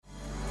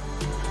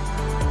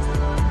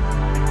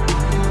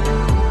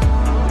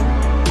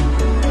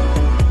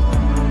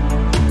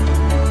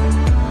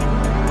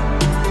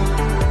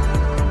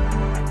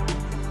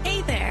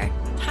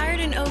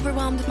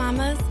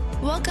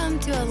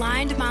to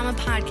Aligned Mama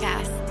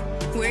Podcast.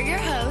 We're your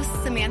hosts,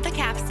 Samantha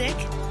Capsick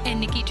and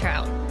Nikki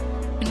Trout.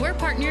 And we're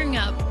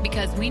partnering up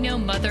because we know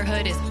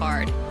motherhood is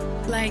hard.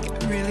 Like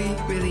really,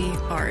 really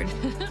hard.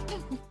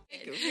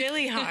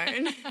 Really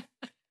hard.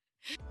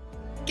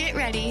 Get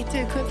ready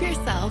to equip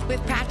yourself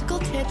with practical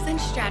tips and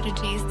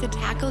strategies to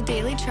tackle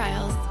daily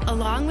trials,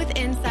 along with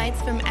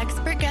insights from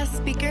expert guest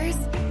speakers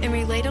and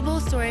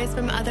relatable stories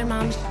from other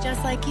moms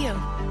just like you.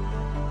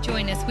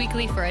 Join us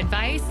weekly for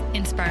advice,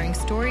 inspiring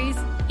stories,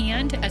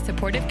 and a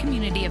supportive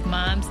community of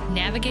moms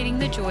navigating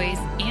the joys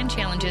and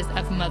challenges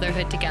of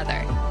motherhood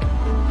together.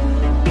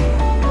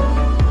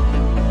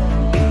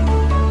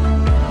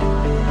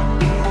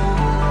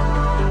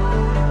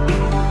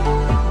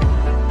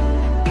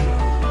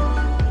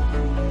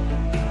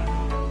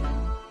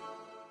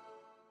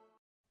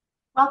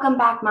 Welcome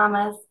back,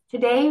 mamas.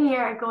 Today we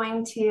are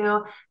going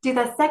to do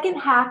the second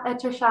half of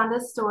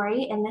Trishanda's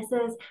story, and this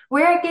is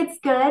where it gets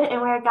good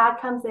and where God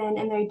comes in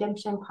the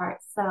redemption part.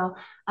 So,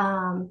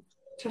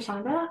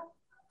 Trishanda?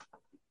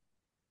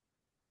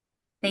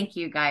 Thank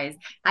you, guys.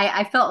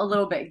 I felt a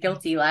little bit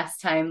guilty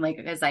last time,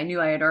 because I knew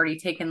I had already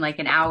taken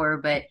an hour,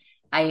 but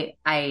I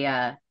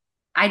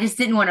just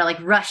didn't want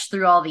to rush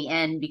through all the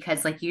end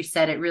because, like you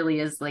said, it really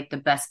is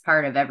the best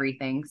part of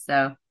everything.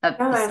 So the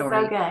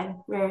story. So good.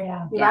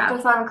 We left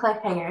us on a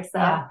cliffhanger,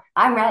 so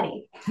I'm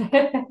ready.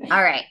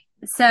 All right.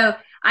 So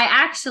I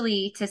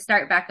actually, to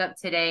start back up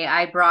today,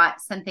 I brought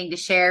something to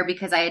share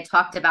because I had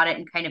talked about it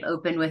and kind of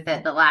opened with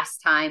it the last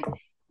time.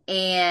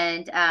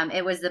 And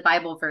it was the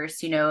Bible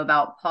verse,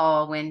 about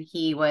Paul when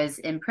he was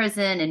in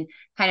prison and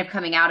kind of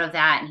coming out of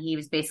that. And he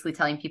was basically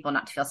telling people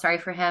not to feel sorry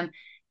for him.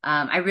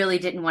 I really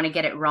didn't want to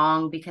get it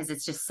wrong because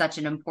it's just such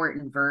an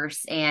important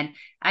verse. And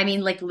I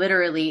mean,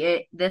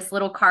 literally, this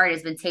little card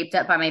has been taped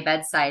up by my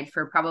bedside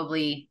for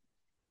probably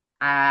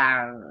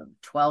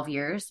 12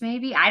 years,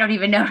 maybe. I don't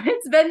even know.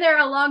 It's been there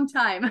a long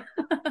time.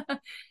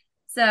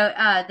 So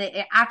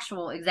the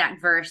actual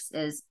exact verse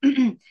is,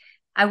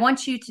 I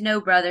want you to know,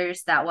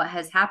 brothers, that what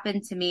has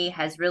happened to me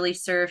has really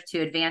served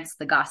to advance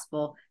the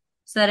gospel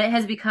so that it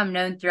has become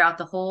known throughout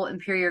the whole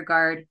Imperial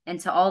Guard and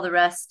to all the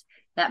rest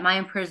that my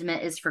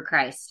imprisonment is for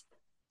Christ.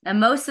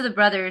 And most of the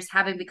brothers,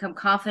 having become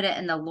confident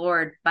in the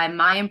Lord by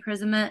my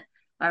imprisonment,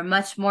 are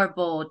much more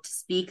bold to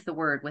speak the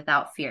word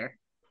without fear.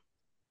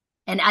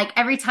 And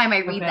every time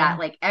I read that,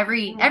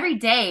 every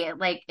day,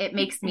 it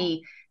makes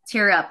me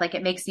tear up,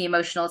 it makes me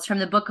emotional. It's from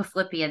the book of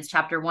Philippians,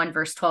 chapter 1,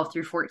 verse 12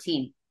 through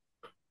 14.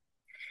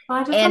 Well,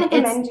 I just want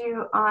to commend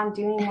you on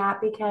doing that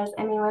because,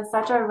 with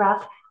such a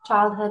rough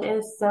childhood, it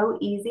is so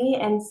easy.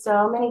 And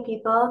so many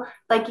people,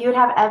 you would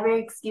have every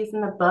excuse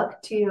in the book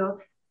to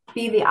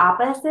be the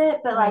opposite,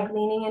 but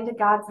leaning into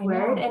God's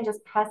word and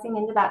just pressing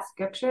into that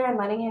scripture and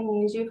letting him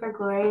use you for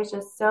glory is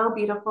just so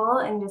beautiful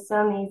and just so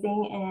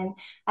amazing. And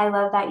I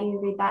love that you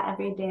read that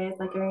every day as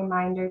a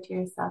reminder to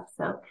yourself.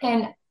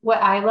 And what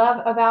I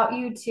love about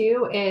you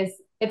too is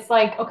it's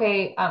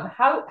okay,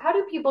 how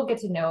do people get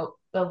to know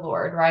the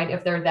Lord, right?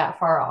 If they're that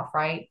far off,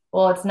 right?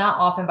 Well, it's not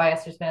often by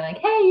us just being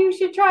hey, you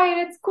should try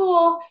it. It's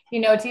cool.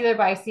 It's either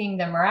by seeing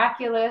the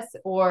miraculous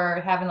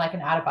or having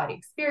an out of body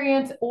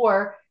experience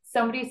or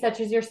somebody such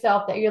as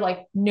yourself that you're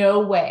no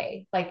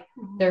way,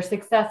 they're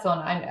successful.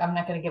 And I'm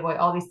not going to give away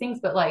all these things,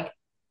 but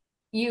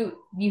you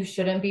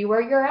shouldn't be where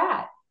you're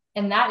at.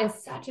 And that is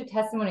such a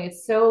testimony.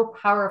 It's so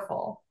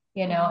powerful,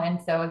 And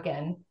so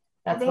again,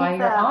 that's why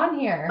you're on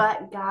here.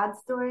 But God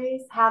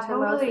stories have the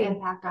most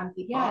impact on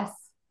people. Yes.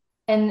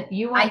 And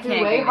you went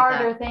through way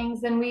harder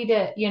things than we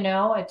did,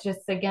 It's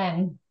just,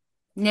 again,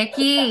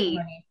 Nikki,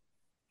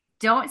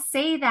 don't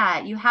say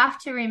that. You have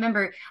to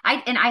remember,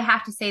 I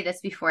have to say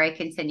this before I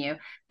continue.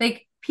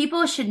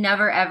 People should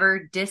never,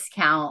 ever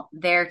discount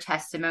their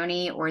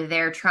testimony or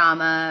their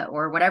trauma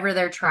or whatever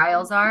their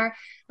trials are.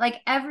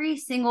 Every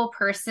single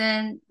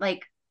person,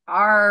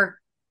 our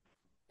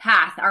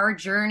path, our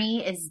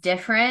journey is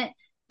different.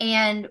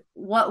 And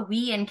what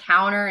we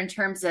encounter in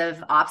terms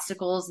of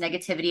obstacles,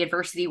 negativity,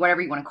 adversity,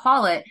 whatever you want to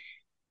call it,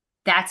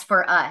 that's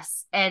for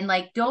us. And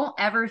don't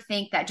ever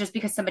think that just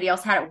because somebody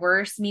else had it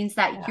worse means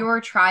that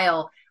your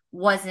trial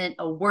wasn't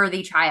a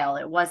worthy trial.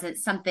 It wasn't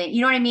something,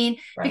 you know what I mean?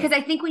 Right. Because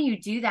I think when you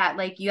do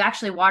that, you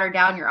actually water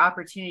down your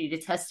opportunity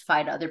to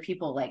testify to other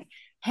people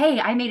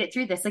hey, I made it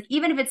through this.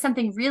 Even if it's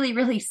something really,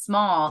 really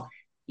small,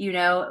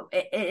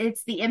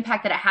 it's the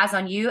impact that it has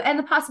on you and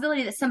the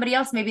possibility that somebody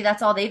else, maybe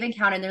that's all they've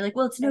encountered. And they're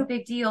well, it's no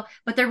big deal,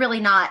 but they're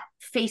really not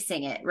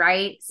facing it.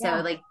 Right.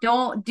 So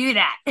don't do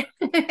that.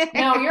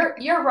 No,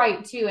 you're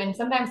right too. And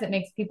sometimes it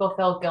makes people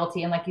feel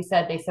guilty. And like you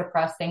said, they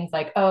suppress things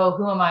oh,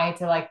 who am I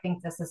to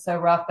think this is so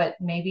rough, but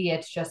maybe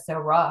it's just so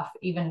rough,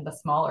 even the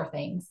smaller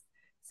things.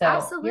 So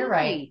absolutely. You're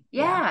right.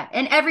 Yeah.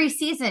 And every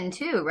season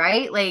too,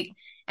 right?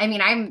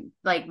 I'm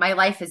my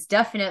life is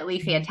definitely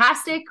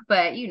fantastic,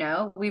 but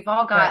we've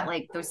all got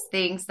those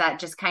things that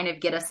just kind of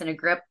get us in a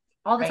grip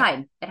all the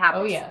time. It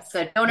happens. Oh, yes.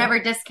 So don't ever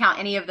discount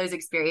any of those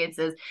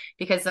experiences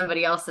because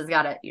somebody else has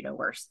got it,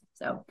 worse.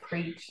 So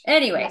preach.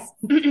 Anyways.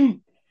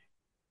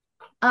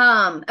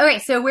 Okay.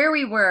 So where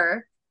we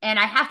were And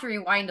I have to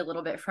rewind a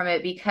little bit from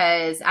it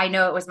because I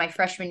know it was my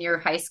freshman year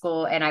of high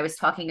school, and I was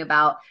talking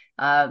about,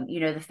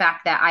 the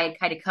fact that I had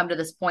kind of come to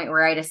this point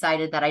where I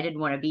decided that I didn't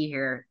want to be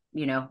here,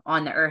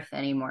 on the earth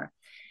anymore.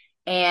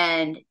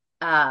 And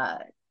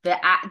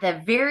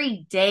the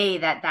very day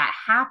that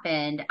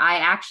happened, I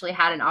actually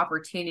had an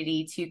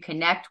opportunity to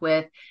connect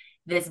with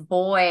this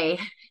boy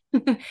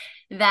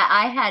that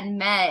I had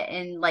met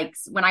in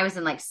when I was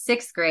in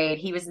sixth grade.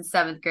 He was in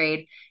seventh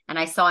grade, and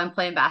I saw him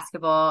playing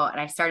basketball, and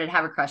I started to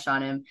have a crush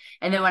on him.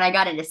 And then when I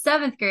got into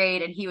seventh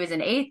grade and he was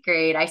in eighth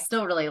grade, I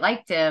still really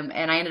liked him,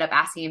 and I ended up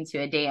asking him to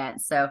a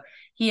dance. So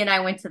he and I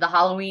went to the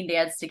Halloween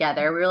dance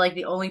together. We were like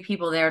the only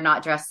people there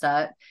not dressed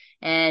up.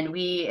 And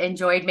we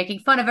enjoyed making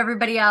fun of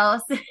everybody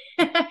else,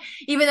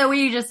 even though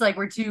we just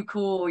were too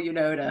cool,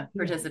 to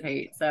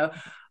participate. So,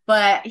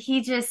 but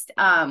he just,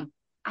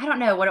 I don't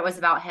know what it was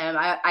about him.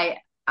 I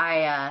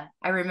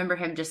remember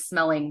him just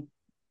smelling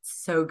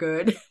so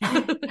good.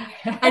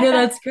 I know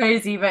that's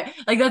crazy, but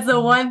that's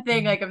the one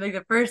thing, I'm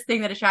the first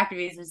thing that attracted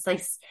me is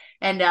just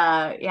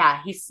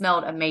he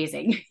smelled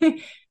amazing.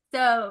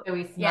 So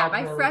yeah,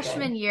 my really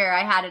freshman year,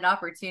 I had an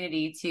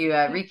opportunity to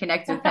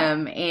reconnect with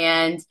him,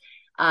 and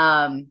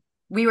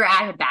we were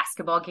at a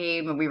basketball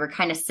game, and we were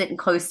kind of sitting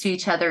close to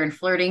each other and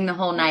flirting the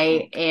whole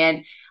night.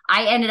 And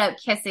I ended up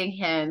kissing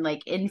him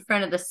in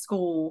front of the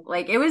school.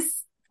 It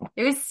was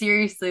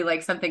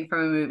seriously something from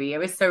a movie. It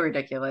was so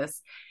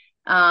ridiculous.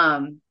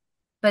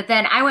 But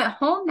then I went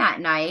home that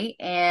night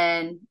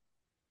and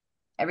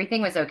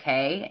everything was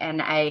okay.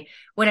 And I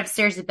went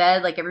upstairs to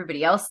bed like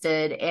everybody else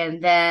did.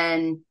 And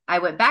then I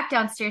went back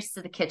downstairs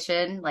to the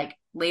kitchen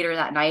later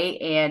that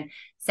night and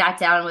sat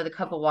down with a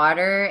cup of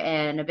water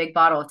and a big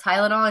bottle of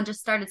Tylenol and just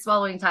started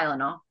swallowing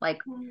Tylenol.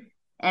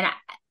 And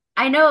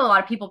I know a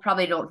lot of people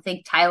probably don't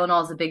think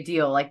Tylenol is a big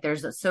deal.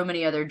 There's so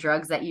many other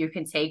drugs that you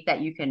can take that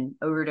you can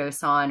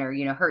overdose on or,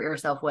 hurt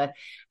yourself with.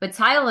 But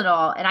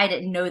Tylenol, and I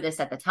didn't know this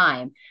at the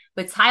time,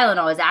 but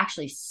Tylenol is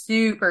actually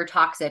super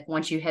toxic.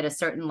 Once you hit a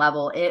certain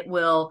level, it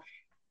will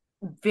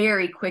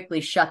very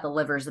quickly shut the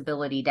liver's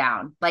ability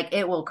down.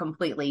 It will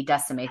completely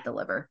decimate the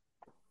liver.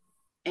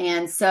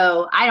 And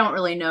so I don't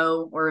really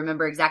know or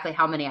remember exactly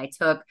how many I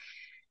took.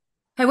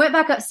 I went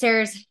back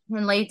upstairs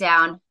and laid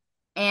down.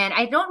 And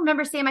I don't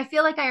remember, Sam, I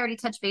feel like I already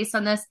touched base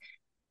on this.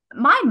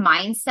 My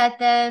mindset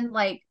then,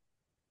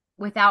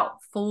 without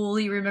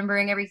fully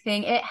remembering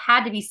everything, it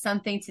had to be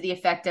something to the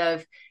effect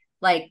of,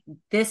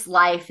 this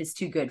life is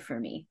too good for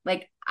me.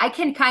 I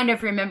can kind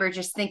of remember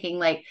just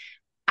thinking, I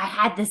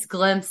had this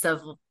glimpse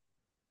of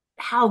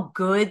how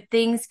good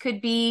things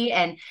could be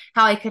and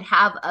how I could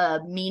have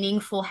a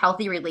meaningful,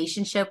 healthy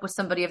relationship with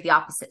somebody of the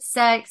opposite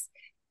sex.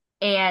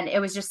 And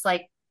it was just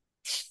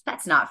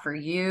that's not for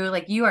you.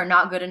 You are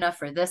not good enough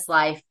for this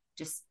life.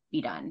 Just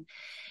be done.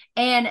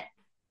 And,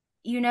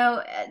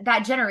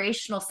 that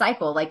generational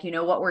cycle,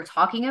 what we're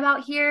talking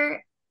about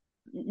here,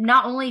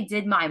 not only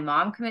did my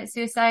mom commit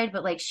suicide,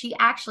 but she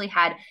actually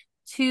had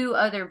 2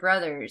 other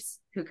brothers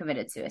who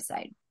committed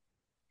suicide.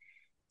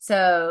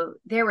 So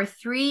there were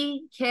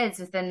 3 kids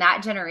within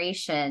that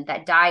generation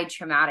that died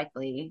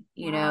traumatically,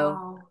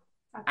 Wow.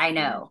 I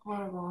know.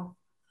 Horrible.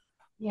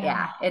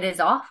 Yeah, it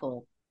is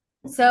awful.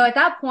 So at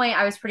that point,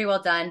 I was pretty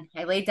well done.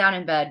 I laid down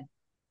in bed,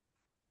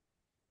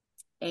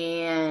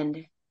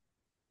 and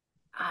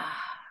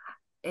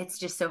it's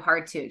just so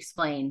hard to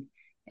explain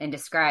and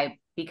describe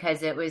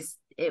because it was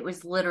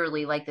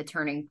literally the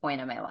turning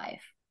point of my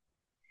life.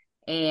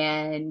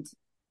 And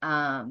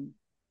I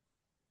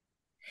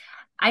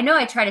know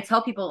I try to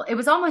tell people, it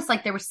was almost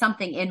like there was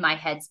something in my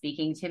head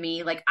speaking to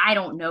me. I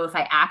don't know if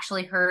I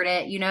actually heard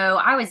it.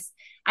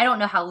 I don't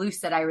know how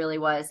lucid I really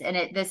was.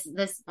 And this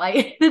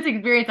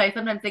experience, I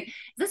sometimes think, is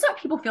this what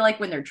people feel like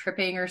when they're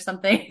tripping or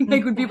something?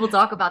 When people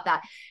talk about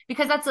that,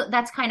 because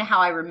that's kind of how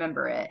I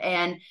remember it.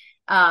 And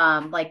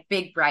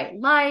big bright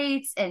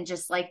lights and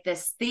just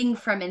this thing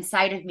from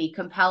inside of me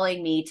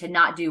compelling me to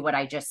not do what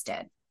I just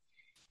did.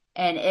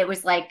 And it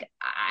was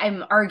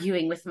I'm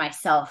arguing with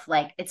myself,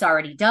 it's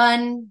already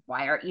done.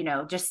 Why are,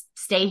 just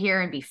stay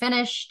here and be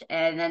finished.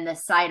 And then the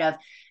side of,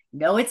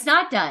 no, it's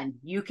not done.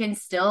 You can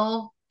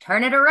still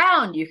turn it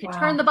around. You can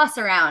turn the bus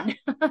around,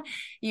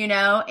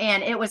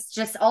 and it was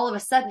just all of a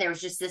sudden, there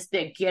was just this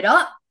big get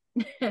up,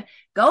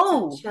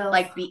 go,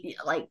 I could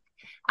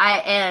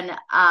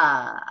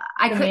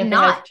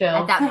not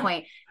at that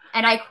point.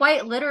 And I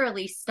quite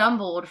literally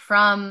stumbled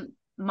from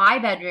my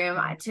bedroom.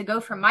 To go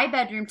from my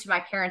bedroom to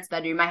my parents'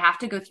 bedroom, I have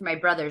to go through my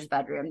brother's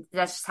bedroom.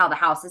 That's just how the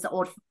house is, an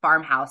old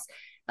farmhouse.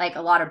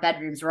 A lot of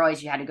bedrooms were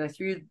always, you had to go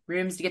through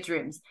rooms to get to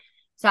rooms.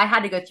 So I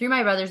had to go through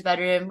my brother's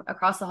bedroom,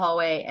 across the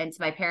hallway, and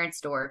to my parents'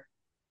 door.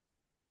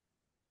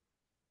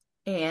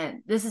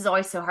 And this is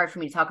always so hard for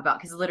me to talk about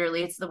because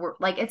literally it's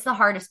it's the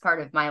hardest part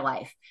of my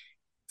life.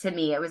 To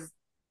me, it was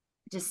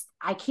just,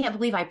 I can't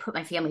believe I put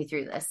my family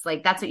through this.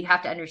 That's what you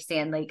have to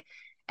understand.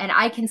 And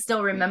I can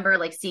still remember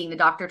seeing the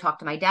doctor talk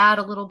to my dad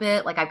a little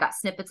bit. I've got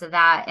snippets of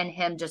that and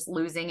him just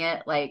losing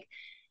it.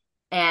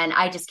 And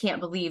I just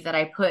can't believe that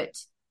I put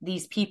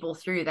these people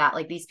through that.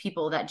 These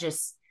people that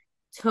just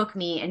took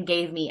me and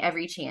gave me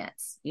every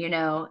chance,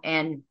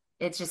 and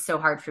it's just so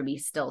hard for me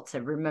still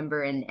to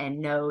remember and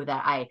know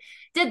that I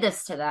did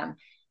this to them.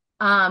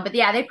 But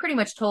yeah, they pretty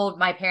much told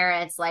my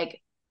parents,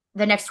 like,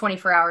 the next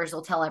 24 hours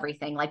will tell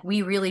everything. Like,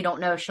 we really don't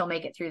know if she'll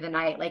make it through the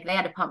night. Like, they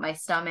had to pump my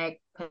stomach,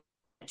 put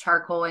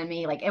charcoal in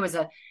me. Like, it was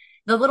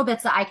the little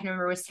bits that I can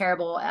remember was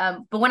terrible.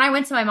 But when I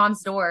went to my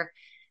mom's door,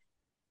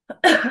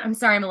 I'm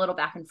sorry, I'm a little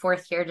back and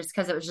forth here just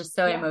because it was just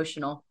so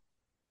emotional.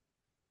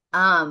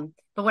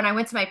 But when I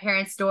went to my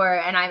parents' door,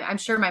 and I'm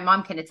sure my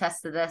mom can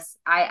attest to this,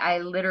 I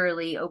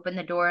literally opened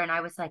the door and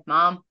I was like,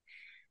 Mom,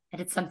 I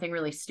did something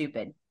really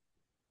stupid.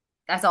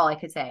 That's all I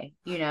could say,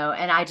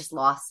 and I just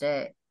lost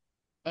it.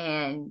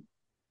 And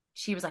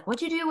she was like,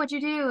 what'd you do? What'd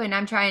you do? And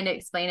I'm trying to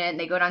explain it. And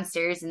they go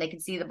downstairs and they can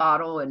see the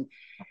bottle. And,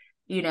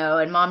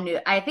 and Mom knew,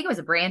 I think it was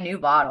a brand new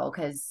bottle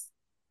because,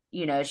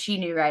 she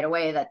knew right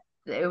away that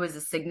it was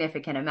a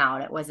significant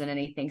amount. It wasn't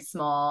anything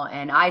small.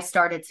 And I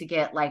started to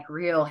get like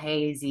real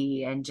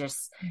hazy and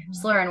just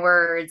slurring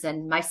words.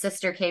 And my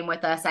sister came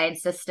with us. I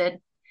insisted.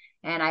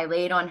 And I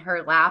laid on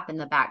her lap in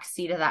the back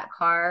seat of that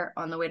car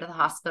on the way to the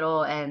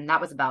hospital. And that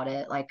was about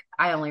it. Like,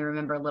 I only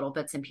remember little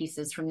bits and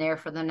pieces from there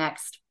for the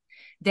next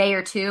day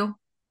or two.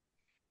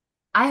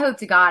 I hope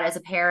to God, as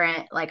a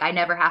parent, like, I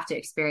never have to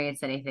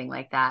experience anything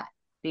like that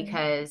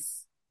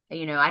because,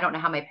 I don't know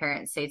how my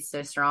parents stayed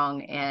so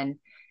strong. And,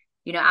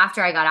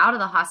 after I got out of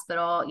the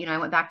hospital, I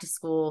went back to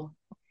school.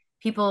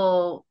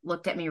 People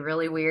looked at me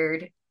really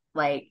weird.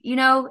 Like,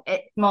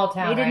 small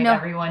town, they didn't know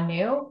everyone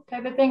knew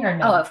type of thing, or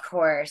no? Oh, of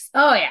course.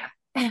 Oh yeah.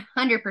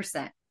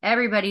 100%.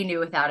 Everybody knew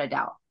without a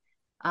doubt.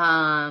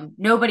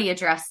 Nobody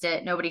addressed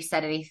it. Nobody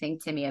said anything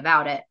to me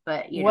about it,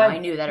 but I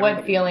knew that.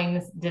 What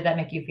feelings did that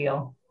make you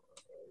feel?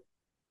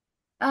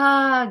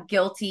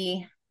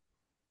 Guilty.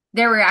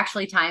 There were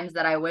actually times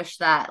that I wish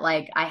that,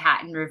 like, I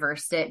hadn't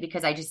reversed it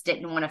because I just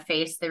didn't want to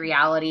face the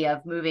reality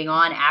of moving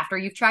on after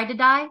you've tried to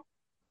die.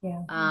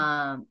 Yeah.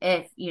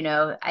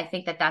 I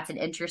think that that's an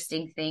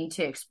interesting thing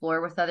to explore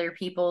with other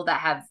people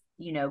that have,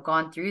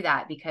 gone through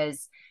that,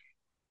 because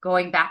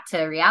going back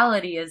to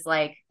reality is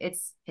like,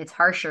 it's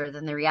harsher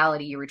than the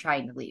reality you were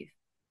trying to leave,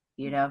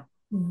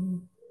 Mm-hmm.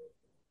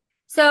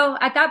 So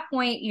at that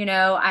point,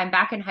 I'm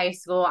back in high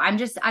school. I'm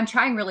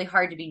trying really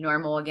hard to be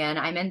normal again.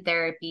 I'm in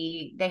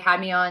therapy. They had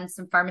me on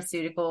some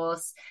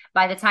pharmaceuticals.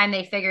 By the time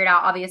they figured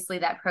out, obviously,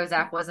 that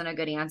Prozac wasn't a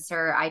good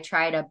answer, I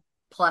tried a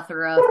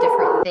plethora of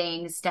different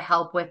things to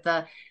help with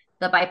the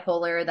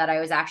bipolar that I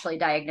was actually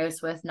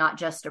diagnosed with, not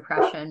just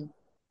depression.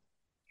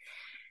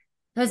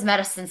 Those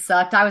medicines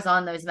sucked. I was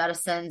on those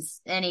medicines,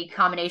 any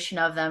combination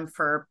of them,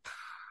 for,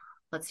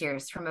 let's hear,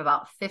 it's from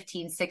about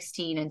 15,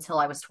 16 until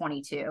I was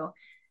 22.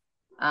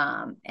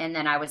 And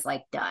then I was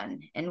like,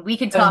 done. And we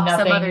can talk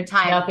some other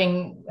time.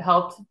 Nothing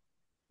helped?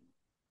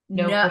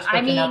 No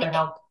prescription out there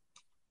helped?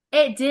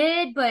 It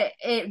did, but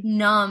it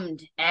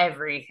numbed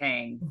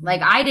everything. Mm-hmm.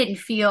 Like, I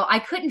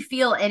couldn't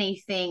feel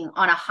anything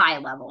on a high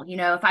level.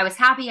 If I was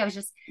happy, I was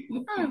just,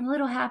 I'm a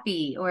little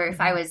happy. Or if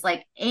I was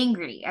like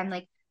angry, I'm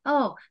like,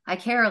 oh, I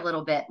care a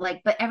little bit.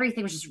 Like, but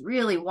everything was just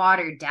really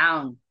watered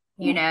down,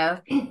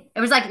 It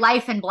was like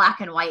life in black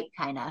and white,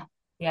 kind of.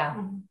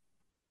 Yeah.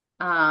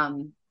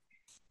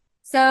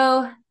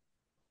 So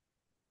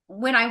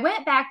when I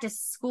went back to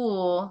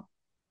school,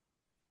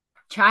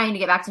 trying to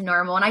get back to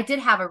normal, and I did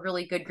have a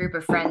really good group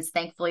of friends,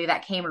 thankfully,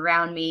 that came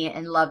around me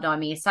and loved on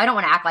me. So I don't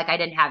want to act like I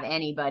didn't have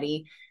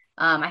anybody.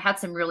 I had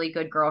some really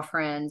good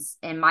girlfriends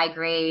in my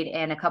grade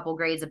and a couple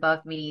grades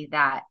above me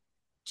that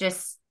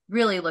just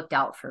really looked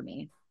out for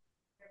me.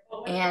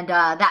 And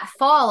that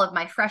fall of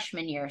my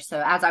freshman year,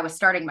 so as I was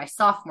starting my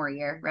sophomore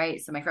year, right?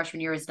 So my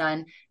freshman year was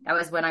done. That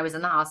was when I was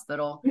in the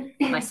hospital.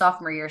 My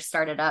sophomore year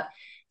started up.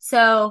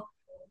 So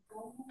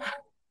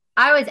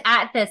I was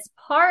at this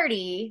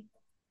party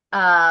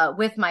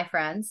with my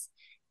friends,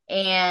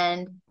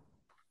 and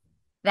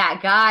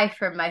that guy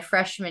from my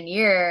freshman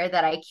year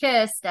that I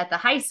kissed at the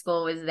high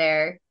school was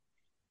there.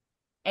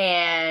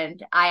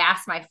 And I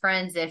asked my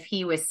friends if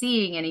he was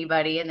seeing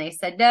anybody, and they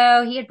said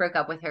no, he had broke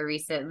up with her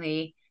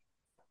recently.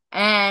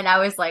 And I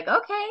was like,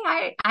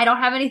 okay, I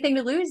don't have anything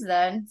to lose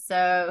then.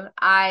 So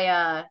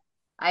I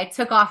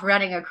took off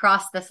running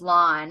across this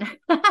lawn.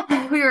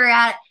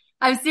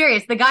 I'm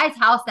serious. The guy's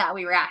house that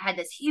we were at had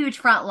this huge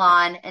front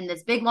lawn and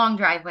this big long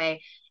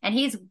driveway. And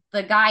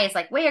the guy is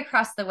like way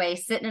across the way,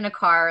 sitting in a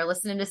car,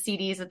 listening to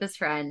CDs with his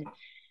friend.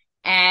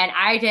 And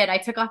I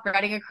took off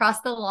running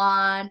across the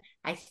lawn.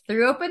 I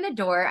threw open the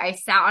door. I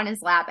sat on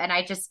his lap and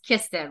I just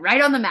kissed him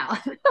right on the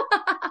mouth.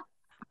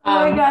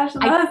 Oh my gosh,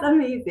 that was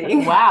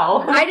amazing.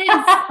 Wow.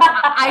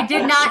 I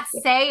did not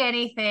say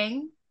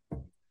anything.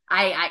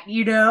 I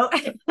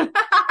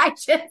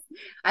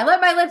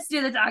let my lips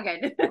do the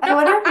talking. I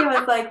wonder if he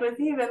was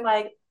he even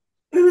like,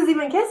 who's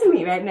even kissing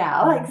me right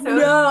now? Like, so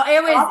no,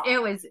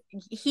 it was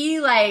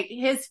he, like,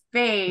 his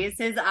face,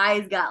 his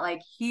eyes got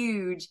like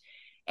huge,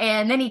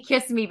 and then he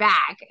kissed me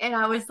back, and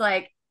I was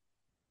like,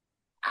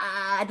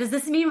 does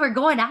this mean we're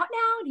going out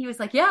now? And he was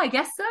like, yeah, I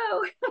guess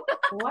so.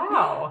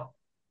 Wow.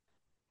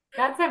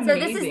 That's amazing. So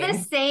this is the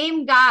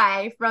same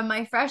guy from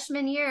my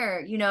freshman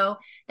year,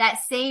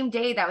 that same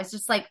day, that was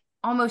just like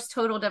almost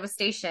total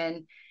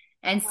devastation.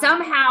 And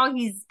somehow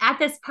he's at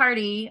this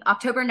party,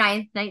 October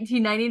 9th,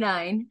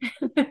 1999.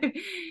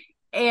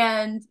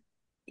 And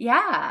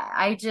yeah,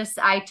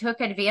 I took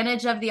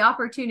advantage of the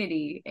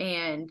opportunity.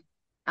 And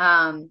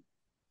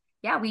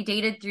yeah, we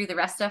dated through the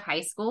rest of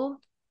high school.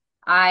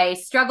 I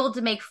struggled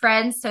to make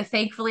friends, so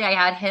thankfully I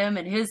had him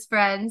and his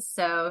friends.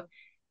 So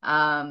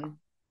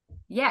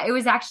yeah, it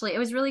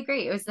was really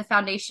great. It was the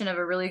foundation of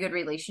a really good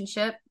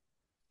relationship.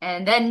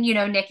 And then,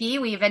 Nikki,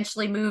 we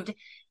eventually moved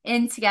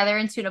in together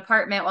into an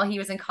apartment while he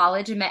was in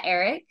college and met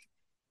Eric.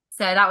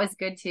 So that was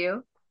good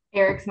too.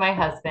 Eric's my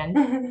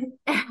husband.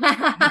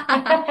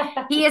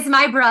 He is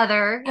my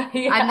brother.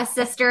 Yeah. I'm the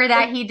sister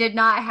that he did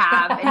not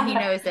have, and he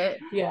knows it.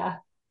 Yeah.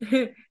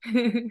 So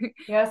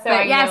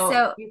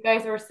you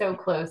guys were so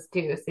close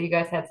too. So you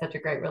guys had such a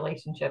great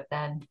relationship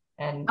then.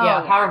 And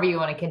however you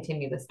want to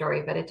continue the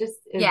story, but it just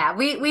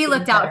we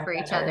looked out for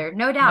each other.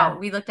 No doubt. Yeah.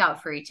 We looked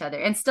out for each other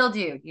and still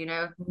do,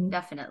 mm-hmm.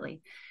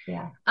 Definitely.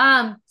 Yeah.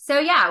 So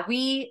yeah,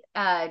 we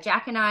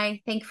Jack and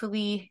I,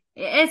 thankfully,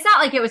 it's not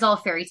like it was all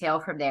fairy tale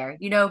from there.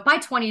 My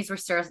 20s were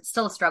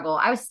still a struggle.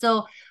 I was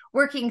still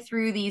working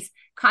through these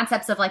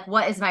concepts of like,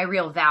 what is my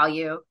real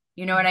value?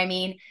 You know what I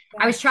mean?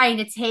 Yeah. I was trying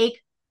to take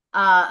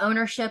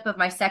ownership of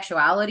my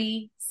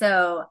sexuality.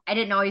 So I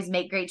didn't always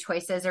make great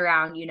choices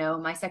around,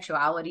 my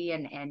sexuality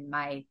and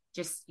my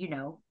just,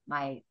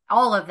 my,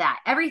 all of that,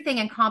 everything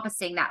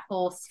encompassing that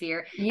whole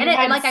sphere. You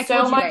had like I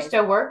told you guys, so much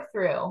to work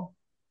through.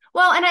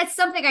 Well, and it's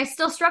something I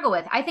still struggle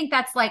with. I think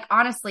that's like,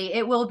 honestly,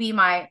 it will be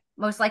my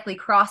most likely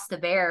cross to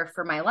bear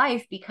for my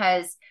life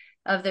because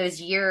of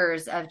those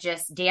years of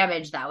just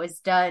damage that was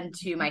done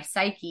to my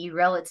psyche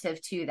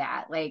relative to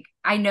that. Like,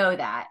 I know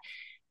that.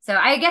 So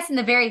I guess in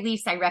the very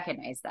least, I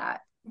recognize that.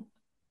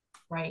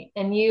 Right.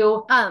 And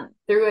you,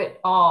 through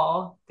it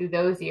all, through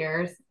those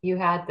years, you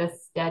had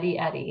this steady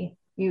Eddie.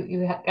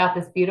 You got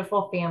this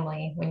beautiful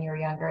family when you were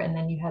younger. And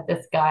then you had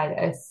this guy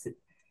that is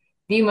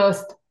the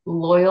most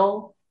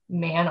loyal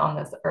man on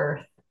this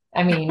earth.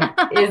 I mean,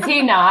 is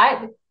he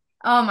not?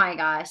 Oh my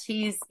gosh.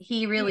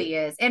 He really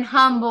is. And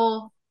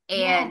humble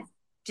and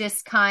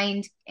just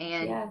kind.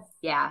 And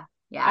yeah.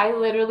 I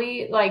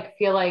literally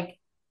feel like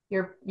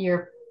your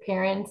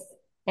parents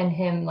and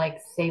him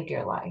saved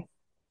your life.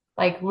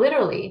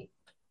 Literally.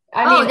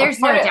 I mean, there's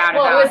no doubt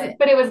about it.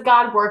 But it was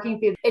God working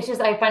through. It's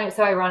just, I find it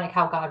so ironic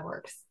how God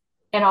works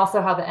and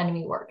also how the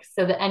enemy works.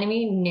 So the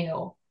enemy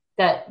knew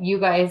that you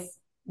guys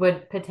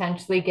would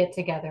potentially get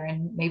together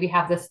and maybe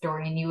have this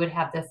story, and you would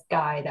have this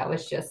guy that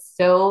was just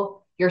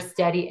so your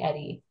steady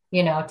Eddie,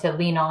 to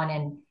lean on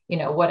and,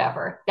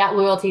 whatever, that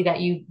loyalty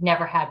that you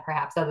never had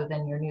perhaps other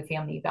than your new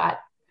family you got.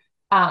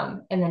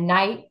 And the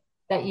night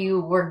that you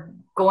were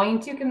going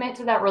to commit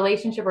to that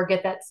relationship or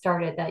get that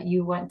started, that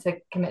you went to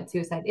commit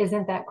suicide.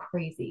 Isn't that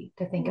crazy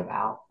to think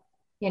about?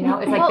 It's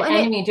like the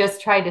enemy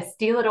just tried to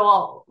steal it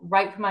all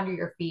right from under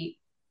your feet.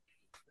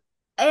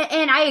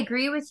 And I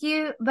agree with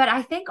you, but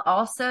I think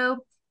also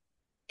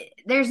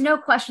there's no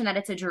question that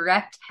it's a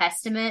direct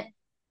testament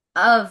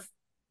of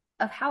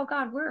how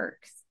God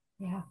works.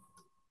 Yeah.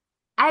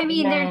 I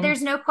mean,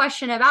 there's no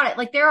question about it.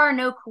 Like, there are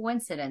no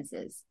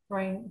coincidences.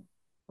 Right.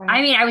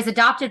 I mean, I was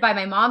adopted by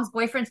my mom's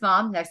boyfriend's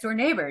mom, next door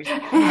neighbors.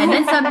 And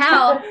then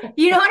somehow,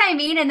 you know what I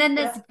mean? And then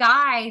this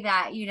guy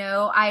that,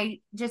 I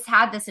just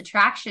had this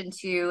attraction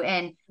to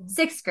in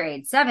 6th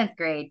grade, 7th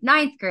grade,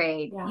 9th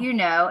grade,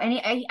 and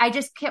I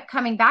just kept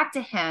coming back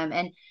to him.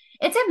 And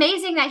it's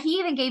amazing that he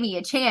even gave me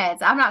a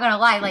chance. I'm not going to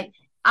lie.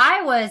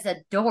 I was a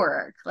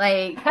dork.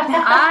 I'm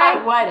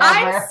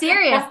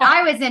serious.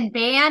 I was in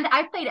band.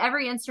 I played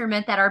every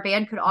instrument that our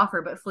band could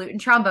offer, but flute and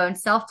trombone,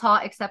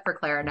 self-taught except for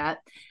clarinet.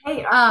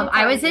 Hey,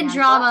 I was in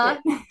drama.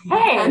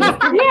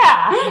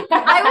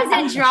 I was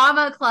in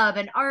drama club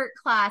and art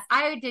class.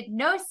 I did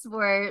no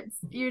sports.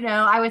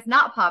 I was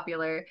not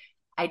popular.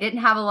 I didn't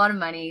have a lot of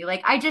money.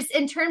 I just,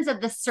 in terms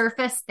of the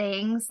surface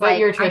things, but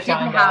you're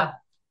Trishanda.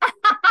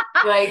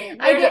 I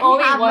didn't have. There's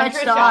only one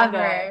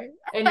Trishanda,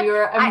 and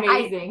you're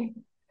amazing.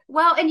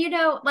 Well, and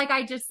like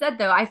I just said,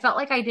 though, I felt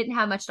like I didn't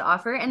have much to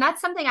offer. And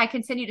that's something I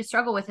continue to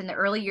struggle with in the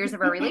early years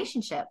of our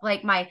relationship,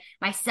 my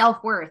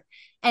self-worth.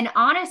 And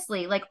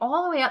honestly,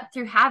 all the way up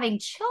through having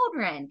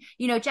children,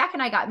 Jack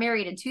and I got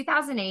married in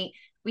 2008.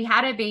 We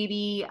had a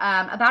baby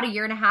about a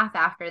year and a half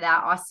after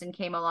that. Austin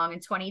came along in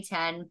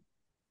 2010.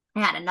 I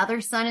had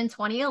another son in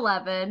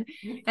 2011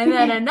 and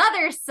then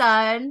another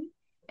son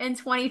in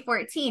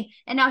 2014.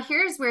 And now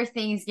here's where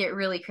things get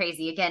really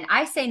crazy. Again,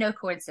 I say no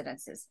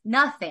coincidences,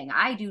 nothing.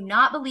 I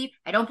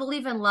don't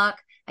believe in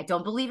luck. I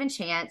don't believe in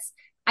chance.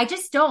 I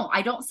just don't.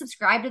 I don't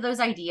subscribe to those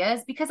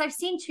ideas because I've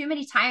seen too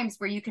many times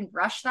where you can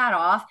brush that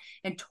off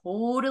and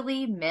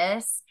totally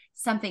miss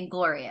something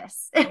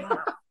glorious. Am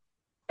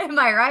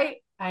I right?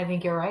 I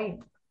think you're right.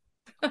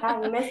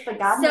 Yeah, you miss the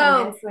God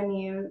moments when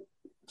you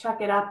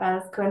chuck it up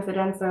as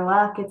coincidence or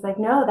luck. It's like,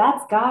 no,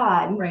 that's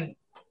God. Right.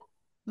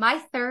 My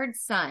third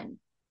son,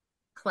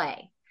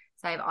 Clay.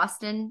 So I have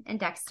Austin and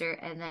Dexter,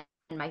 and then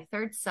my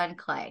third son,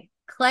 Clay.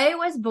 Clay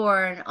was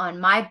born on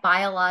my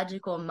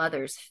biological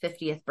mother's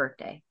 50th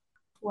birthday.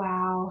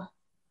 Wow.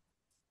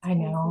 I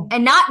know.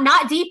 And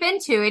not deep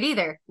into it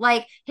either.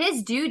 Like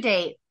his due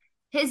date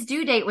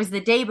was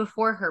the day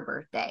before her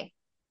birthday.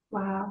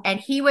 Wow. And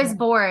he was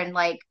born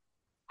like,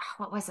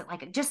 what was it,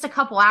 like just a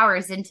couple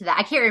hours into that?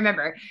 I can't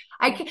remember.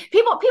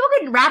 People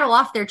can rattle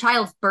off their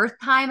child's birth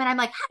time, and I'm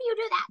like, how do you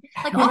do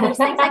that? Like all these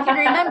things I can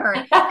remember,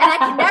 and I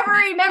can never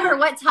remember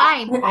what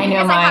time. I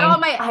know because mine. I had all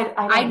my.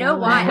 I know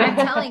why. mine.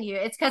 I'm telling you,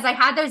 it's because I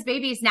had those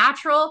babies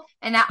natural,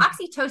 and that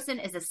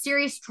oxytocin is a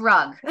serious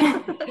drug.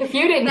 If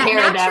you didn't care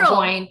at that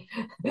point,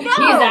 no, he's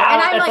out.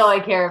 And I'm That's all I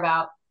care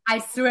about. I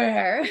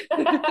swear.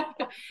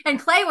 And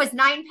Clay was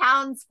 9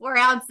 pounds, 4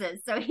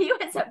 ounces. So he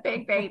was a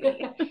big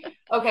baby.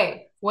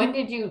 Okay. When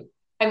did you,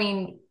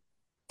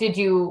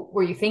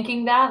 were you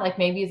thinking that? Like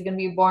maybe he's going to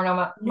be born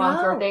on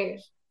mom's birthday?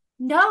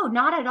 No,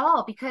 not at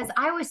all. Because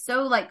I was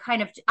so like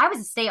I was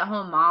a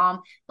stay-at-home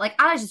mom. Like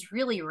I was just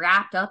really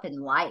wrapped up in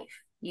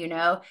life, you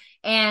know?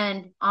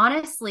 And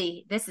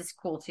honestly, this is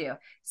cool too.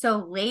 So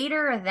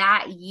later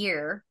that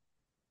year,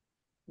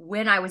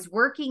 when I was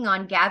working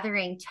on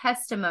gathering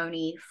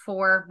testimony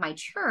for my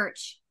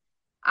church,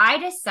 I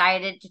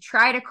decided to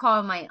try to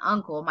call my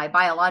uncle, my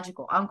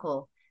biological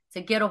uncle,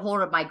 to get a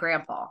hold of my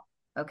grandpa.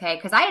 Okay.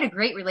 Because I had a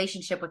great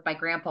relationship with my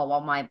grandpa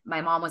while my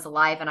mom was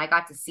alive, and I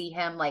got to see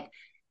him. Like,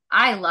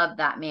 I loved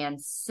that man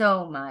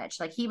so much.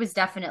 Like, he was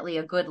definitely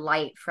a good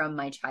light from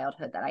my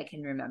childhood that I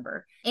can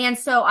remember. And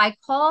so I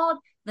called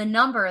the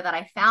number that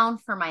I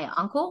found for my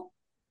uncle,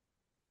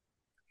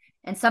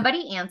 and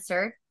somebody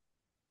answered.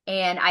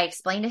 And I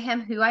explained to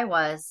him who I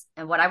was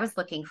and what I was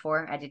looking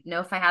for. I didn't know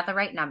if I had the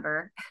right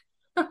number.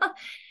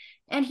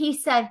 And he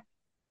said,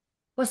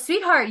 well,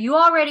 sweetheart, you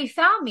already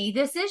found me.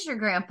 This is your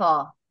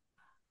grandpa.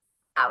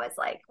 I was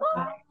like,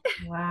 what?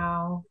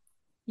 Wow.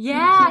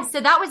 Yeah.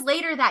 So that was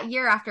later that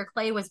year after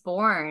Clay was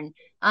born,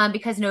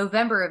 because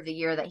November of the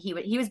year that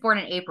he was born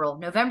in April.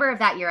 November of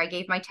that year, I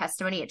gave my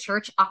testimony at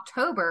church.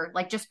 October,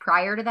 like just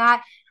prior to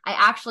that, I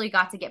actually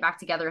got to get back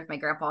together with my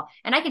grandpa.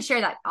 And I can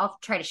share that. I'll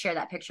try to share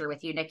that picture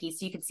with you, Nikki,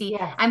 so you can see.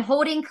 Yes. I'm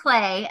holding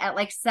Clay at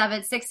like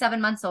 6,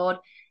 7 months old,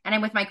 and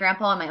I'm with my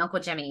grandpa and my Uncle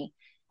Jimmy.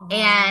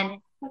 And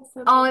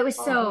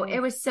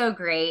it was so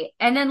great.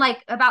 And then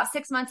like about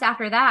 6 months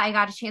after that, I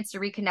got a chance to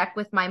reconnect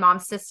with my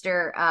mom's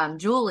sister,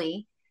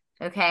 Julie.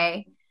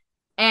 Okay.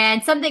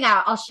 And something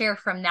I'll share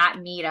from that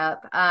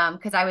meetup,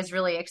 because I was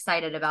really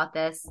excited about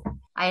this.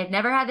 I had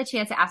never had the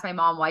chance to ask my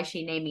mom why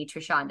she named me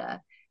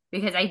Trishanda,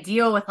 because I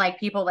deal with like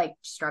people like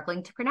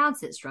struggling to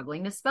pronounce it,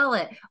 struggling to spell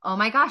it. Oh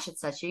my gosh,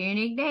 it's such a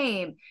unique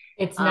name.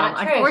 It's not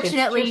Trish,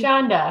 unfortunately, it's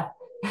Trishanda.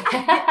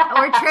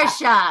 Or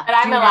Trisha. And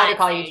I'm allowed to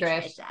call you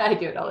Trish. Trisha. I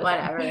do it all the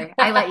time. Whatever.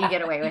 I let you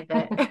get away with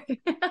it.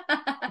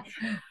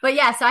 But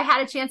yeah, so I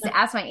had a chance to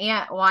ask my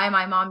aunt why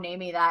my mom named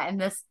me that.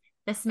 And this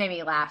made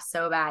me laugh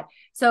so bad.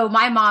 So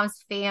my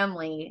mom's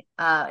family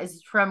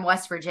is from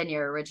West Virginia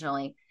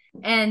originally.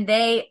 And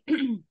they,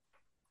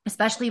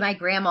 especially my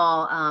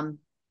grandma,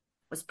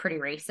 was pretty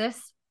racist.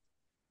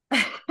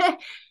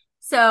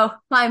 So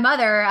my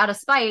mother, out of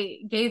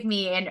spite, gave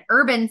me an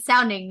urban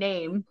sounding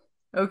name.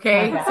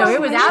 Okay. So it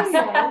was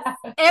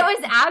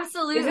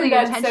absolutely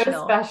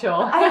intentional. So special.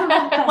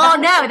 Well,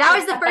 no, that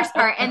was the first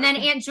part. And then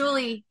Aunt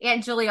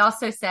Julie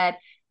also said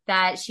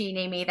that she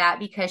named me that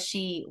because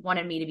she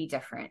wanted me to be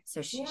different.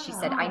 So she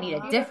said, I need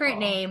a different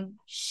name.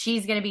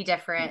 She's going to be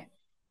different.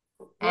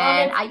 Well,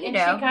 and she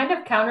kind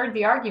of countered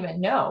the argument.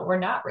 No, we're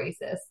not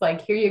racist.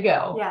 Like, here you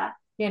go. Yeah.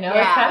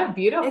 It's kind of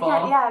beautiful. It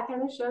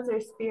kind of shows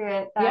her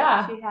spirit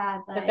that she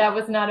had. Like, that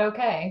was not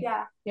okay.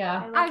 Yeah.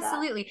 Yeah.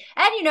 Absolutely.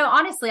 That. And,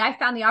 honestly, I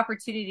found the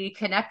opportunity to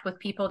connect with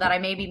people that I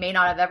may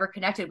not have ever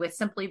connected with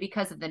simply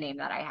because of the name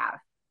that I have.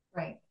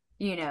 Right.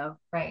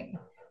 Right.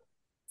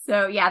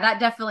 So yeah,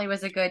 that definitely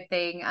was a good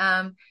thing.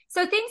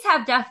 So things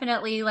have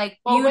definitely like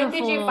beautiful. Well, when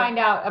did you find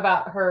out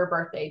about her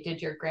birthday?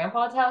 Did your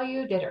grandpa tell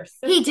you? Did her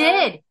sister? He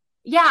did.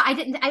 Yeah, I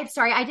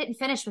didn't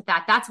finish with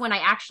that. That's when I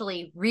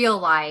actually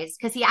realized,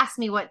 because he asked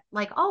me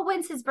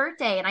when's his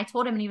birthday? And I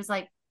told him, and he was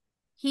like,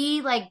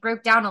 he like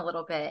broke down a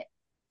little bit.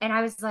 And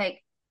I was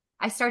like,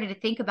 I started to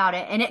think about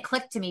it, and it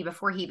clicked to me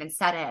before he even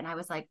said it. And I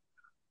was like,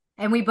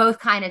 and we both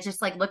kind of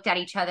just like looked at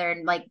each other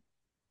and like,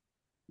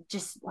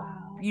 just,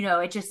 wow.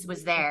 It just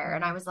was there.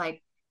 And I was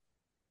like,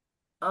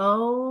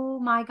 oh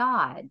my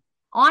God,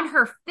 on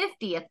her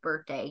 50th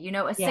birthday,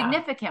 a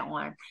significant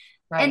one.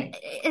 Right. And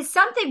it's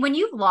something, when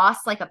you've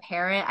lost like a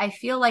parent, I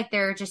feel like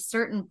there are just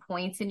certain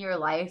points in your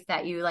life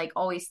that you like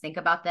always think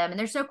about them. And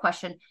there's no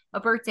question,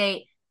 a birth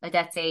date, a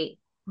death date,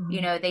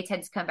 they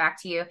tend to come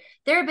back to you.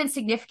 There have been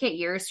significant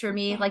years for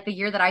me, like the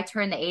year that I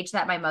turned the age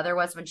that my mother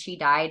was when she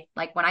died.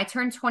 Like when I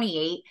turned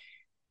 28,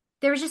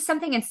 there was just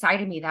something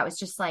inside of me that was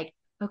just like,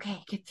 okay,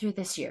 get through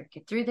this year.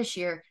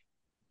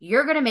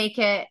 You're going to make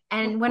it.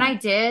 And when I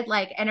did,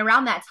 and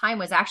around that time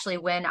was actually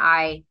when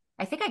I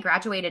think I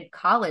graduated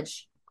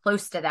college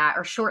close to that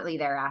or shortly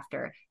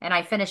thereafter. And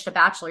I finished a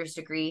bachelor's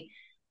degree.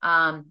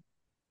 And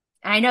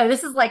I know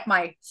this is like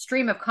my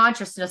stream of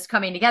consciousness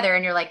coming together,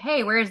 and you're like,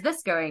 hey, where is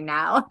this going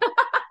now?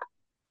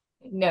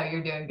 No,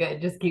 you're doing good.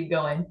 Just keep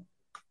going.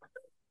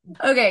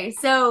 Okay,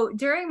 so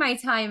during my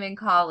time in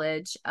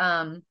college,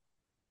 and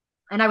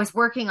I was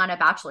working on a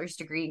bachelor's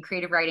degree in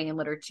creative writing and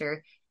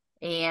literature,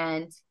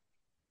 and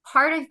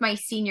part of my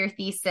senior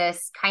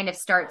thesis kind of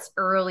starts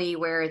early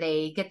where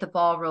they get the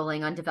ball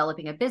rolling on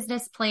developing a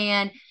business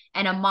plan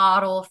and a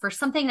model for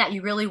something that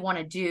you really want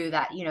to do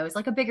that, is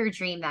like a bigger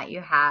dream that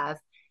you have.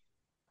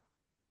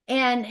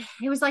 And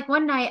it was like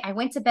one night I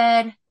went to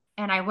bed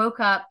and I woke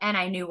up and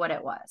I knew what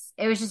it was.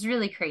 It was just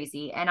really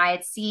crazy. And I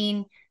had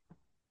seen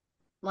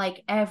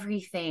like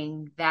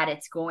everything that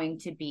it's going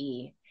to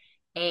be.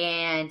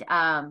 And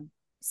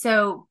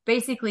so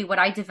basically what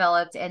I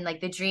developed and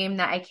like the dream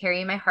that I carry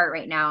in my heart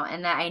right now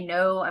and that I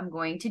know I'm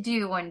going to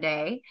do one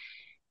day,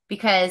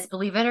 because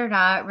believe it or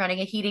not, running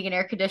a heating and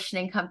air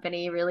conditioning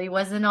company really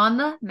wasn't on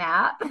the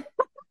map.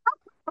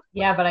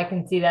 Yeah, but I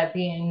can see that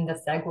being the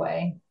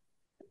segue.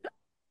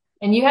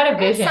 And you had a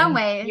In some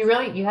vision.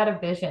 ways. You had a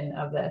vision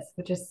of this,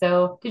 which is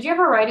so, did you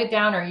ever write it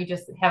down or you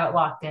just have it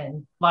locked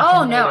in?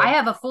 Oh no, I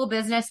have a full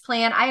business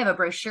plan. I have a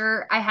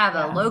brochure. I have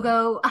a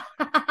logo.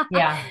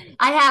 Yeah.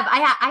 I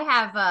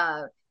have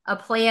a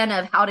plan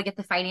of how to get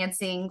the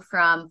financing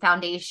from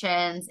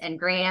foundations and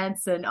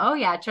grants. And oh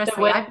yeah, trust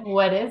me.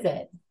 What is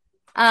it?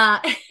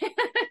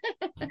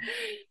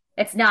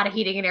 It's not a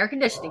heating and air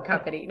conditioning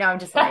company. No, I'm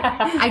just like,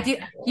 I do.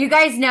 You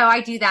guys know I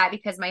do that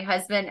because my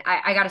husband,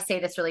 I got to say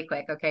this really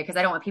quick. Okay. Cause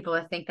I don't want people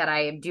to think that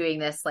I am doing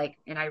this like,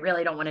 and I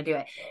really don't want to do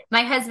it.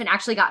 My husband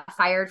actually got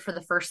fired for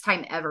the first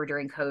time ever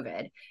during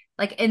COVID,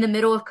 like in the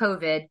middle of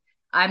COVID.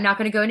 I'm not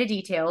going to go into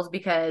details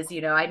because,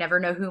 I never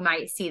know who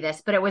might see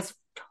this, but it was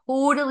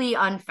totally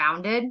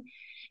unfounded.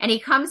 And he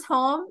comes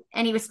home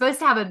and he was supposed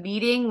to have a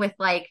meeting with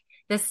like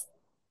this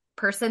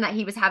person that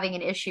he was having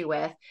an issue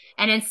with.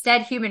 And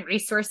instead human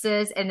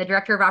resources and the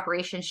director of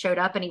operations showed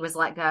up and he was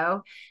let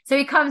go. So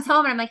he comes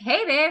home and I'm like,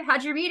 hey babe,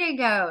 how'd your meeting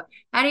go?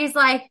 And he's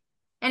like,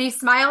 and he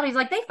smiled. He's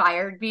like, they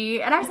fired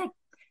me. And I was like,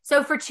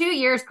 so for 2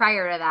 years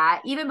prior to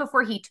that, even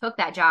before he took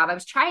that job, I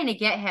was trying to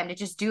get him to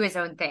just do his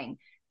own thing.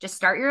 Just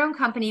start your own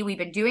company. We've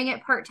been doing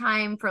it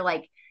part-time for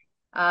like,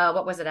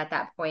 what was it at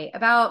that point?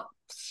 About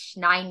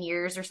 9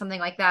 years or something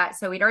like that.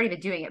 So we'd already been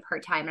doing it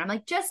part-time. And I'm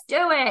like, just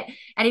do it.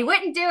 And he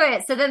wouldn't do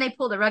it. So then they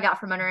pulled the rug out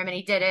from under him and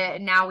he did it.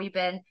 And now we've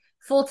been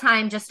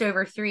full-time just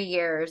over 3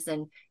 years.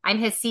 And I'm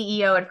his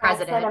CEO and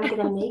president. I said, I'm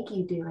going to make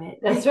you do it.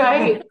 That's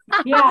right.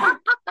 Yeah.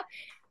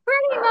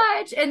 Pretty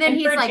much. And then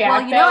he's like,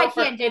 Jack, well, I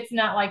can't. It's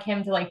not like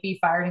him to like be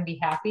fired and be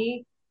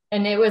happy.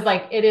 And it was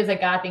like, it is a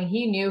God thing.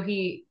 He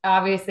knew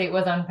obviously it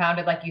was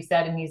unfounded, like you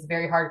said, and he's a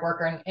very hard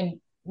worker and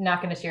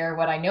not going to share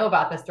what I know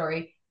about the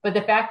story. But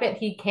the fact that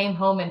he came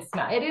home and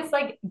smiled, it is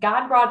like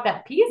God brought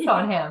that peace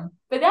on him.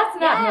 But that's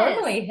not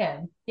normally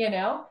him,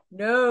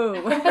 No.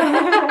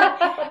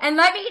 And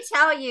let me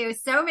tell you,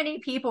 so many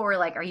people were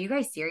like, are you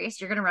guys serious?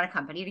 You're going to run a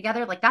company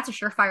together? Like, that's a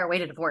surefire way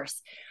to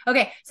divorce.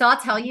 Okay. So I'll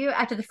tell you,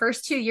 after the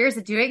first 2 years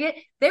of doing it,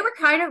 they were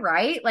kind of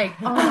right. Like,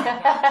 oh my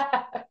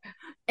God.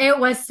 It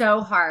was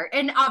so hard.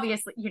 And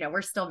obviously,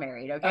 we're still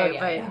married.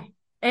 Okay.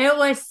 It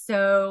was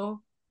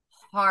so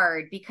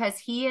hard because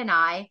he and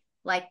I,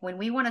 like when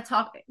we want to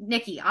talk,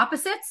 Nikki,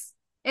 opposites,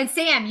 and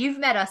Sam, you've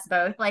met us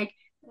both. Like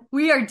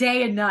we are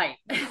day and night.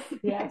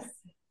 Yes.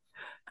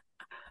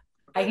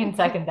 I can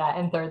second that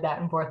and third that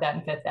and fourth that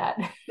and fifth that.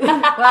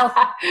 Well,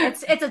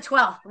 it's a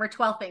 12th. We're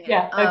 12thing.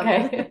 Yeah.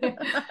 Okay.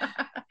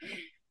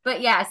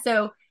 But yeah,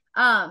 so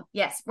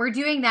yes, we're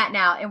doing that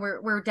now and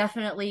we're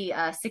definitely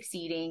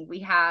succeeding. We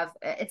have,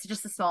 it's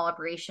just a small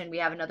operation. We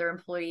have another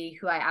employee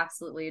who I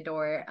absolutely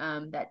adore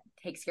that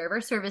takes care of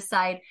our service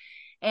side.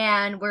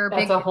 And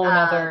that's a whole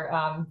nother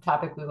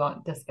topic we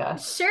won't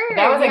discuss. Sure. But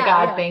that was a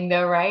God thing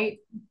though, right?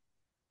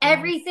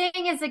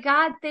 Everything is a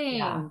God thing.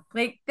 Yeah.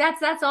 Like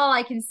that's all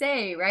I can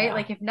say, right? Yeah.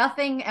 Like if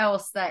nothing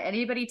else that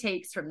anybody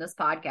takes from this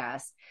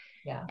podcast,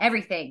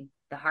 everything,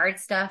 the hard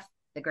stuff,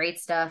 the great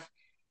stuff,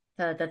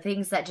 the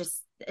things that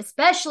just,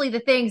 especially the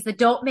things that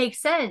don't make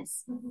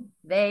sense,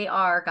 they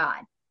are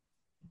God.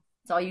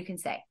 That's all you can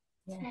say.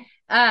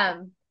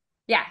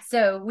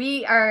 So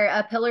we are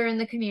a pillar in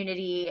the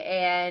community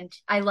and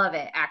I love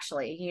it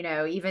actually,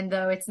 even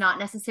though it's not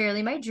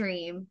necessarily my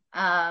dream.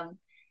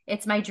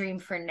 It's my dream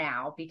for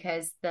now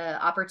because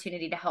the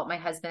opportunity to help my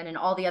husband and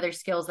all the other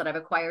skills that I've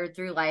acquired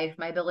through life,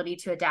 my ability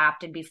to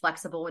adapt and be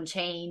flexible and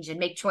change and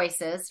make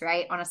choices,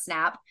 right, on a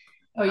snap.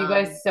 Oh, you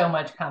guys so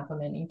much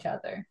compliment each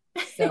other.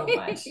 So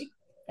much.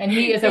 And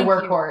he is a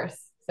workhorse.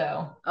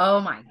 So. Oh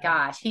my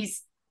gosh.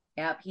 He's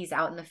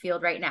out in the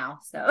field right now.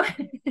 So,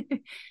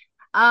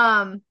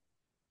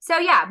 so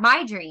yeah,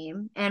 my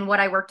dream and what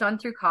I worked on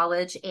through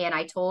college. And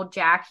I told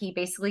Jack, he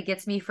basically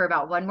gets me for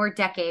about one more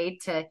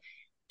decade to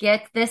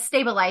get this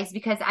stabilized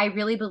because I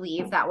really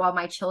believe that while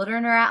my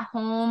children are at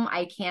home,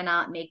 I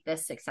cannot make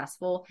this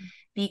successful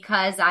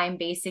because I'm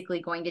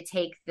basically going to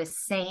take the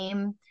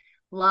same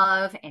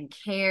love and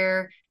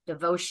care,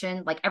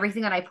 devotion, like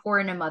everything that I pour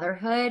into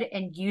motherhood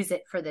and use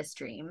it for this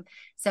dream.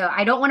 So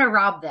I don't want to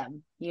rob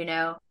them,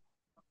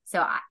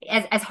 So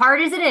as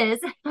hard as it is,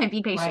 I'm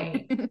being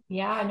patient. Right.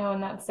 Yeah, I know.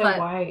 And that's so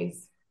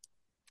wise.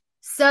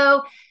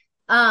 So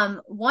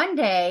One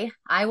day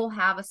I will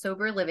have a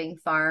sober living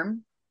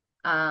farm.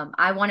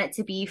 I want it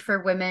to be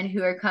for women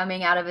who are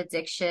coming out of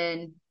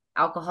addiction,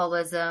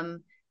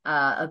 alcoholism,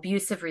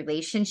 abusive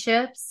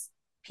relationships,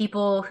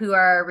 people who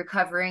are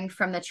recovering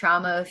from the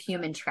trauma of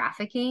human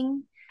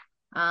trafficking,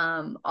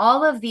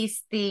 all of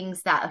these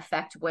things that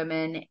affect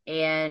women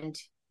and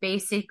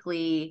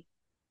basically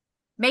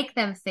make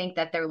them think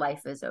that their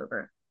life is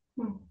over.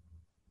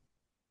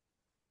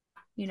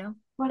 You know?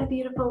 What a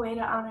beautiful way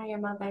to honor your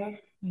mother.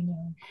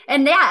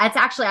 And yeah, it's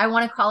actually, I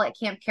want to call it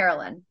Camp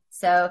Carolyn.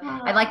 So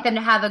I'd like them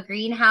to have a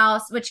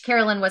greenhouse, which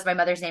Carolyn was my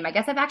mother's name. I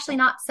guess I've actually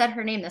not said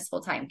her name this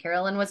whole time.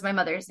 Carolyn was my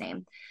mother's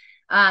name.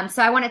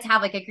 So I wanted to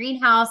have like a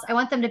greenhouse. I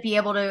want them to be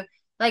able to,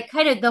 like,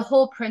 kind of the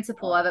whole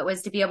principle of it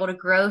was to be able to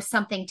grow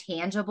something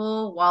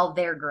tangible while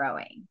they're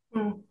growing.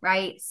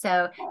 Right.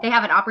 So they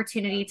have an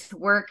opportunity to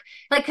work,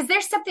 like, because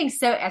there's something,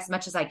 so as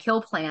much as I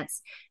kill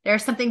plants,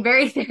 there's something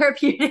very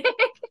therapeutic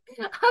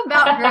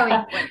about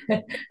growing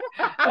plants.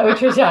 Oh,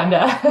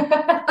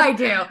 Trishanda. I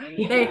do.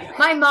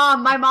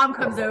 My mom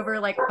comes over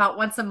like about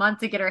once a month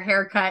to get her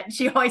hair cut.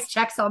 She always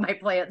checks all my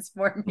plants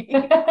for me.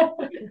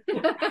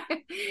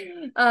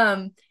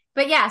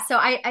 But yeah, so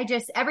I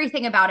just,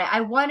 everything about it,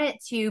 I want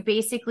it to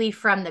basically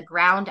from the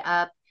ground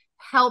up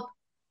help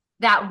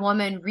that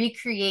woman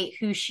recreate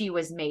who she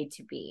was made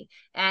to be.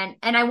 And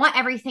I want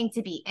everything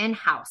to be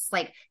in-house,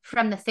 like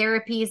from the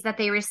therapies that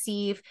they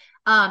receive,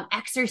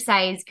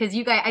 exercise, because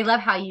you guys, I love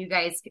how you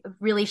guys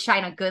really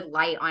shine a good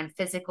light on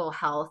physical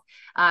health.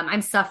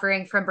 I'm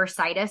suffering from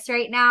bursitis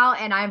right now,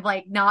 and I've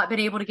like not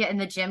been able to get in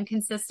the gym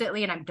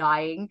consistently, and I'm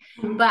dying.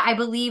 But I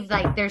believe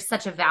like there's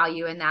such a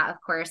value in that, of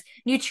course.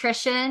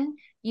 Nutrition,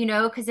 you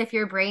know, because if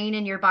your brain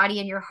and your body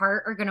and your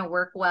heart are going to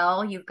work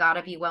well, you've got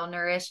to be well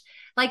nourished.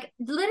 Like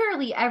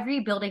literally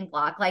every building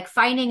block, like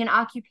finding an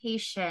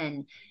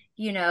occupation,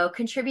 you know,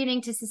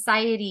 contributing to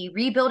society,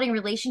 rebuilding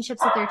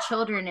relationships with their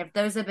children if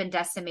those have been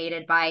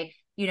decimated by,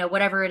 you know,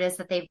 whatever it is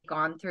that they've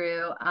gone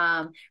through,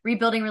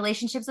 rebuilding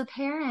relationships with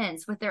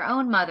parents, with their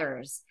own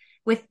mothers,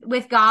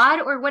 with God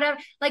or whatever.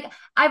 Like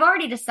I've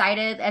already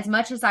decided, as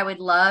much as I would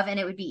love, and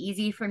it would be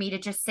easy for me to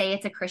just say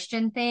it's a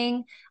Christian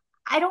thing,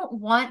 I don't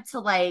want to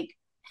like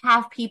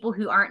have people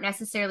who aren't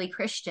necessarily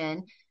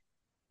Christian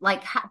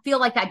like feel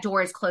like that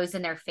door is closed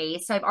in their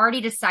face. So I've already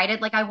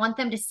decided, like, I want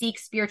them to seek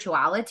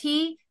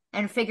spirituality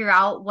and figure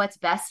out what's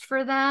best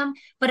for them,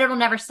 but it'll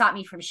never stop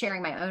me from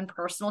sharing my own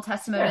personal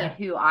testimony and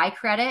who I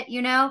credit,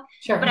 you know.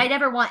 But I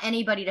never want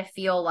anybody to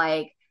feel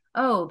like,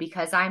 oh,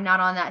 because I'm not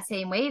on that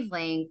same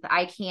wavelength,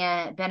 I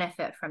can't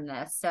benefit from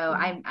this. So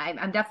I'm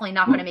definitely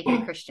not going to make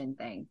it a Christian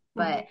thing,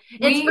 but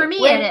for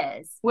me, it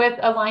is. With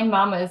Aligned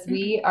Mamas,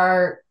 we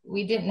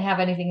didn't have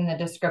anything in the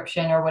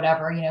description or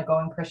whatever, you know,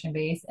 going Christian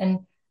based. And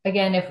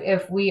again,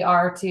 if we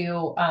are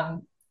to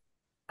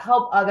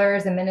help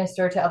others and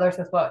minister to others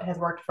with what has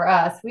worked for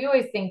us, we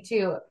always think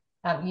too,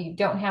 you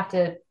don't have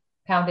to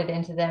pound it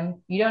into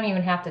them. You don't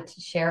even have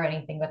to share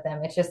anything with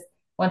them. It's just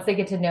once they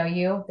get to know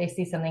you, they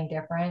see something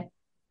different.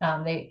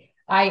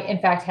 I in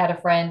fact had a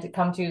friend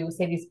come to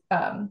Sadie's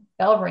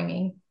bell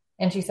ringing,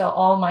 and she saw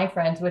all my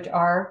friends, which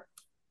are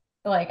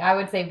like, I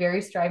would say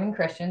very striving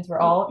Christians. We're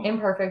all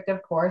imperfect,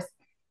 of course.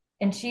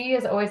 And she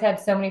has always had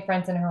so many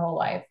friends in her whole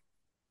life.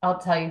 I'll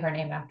tell you her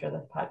name after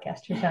the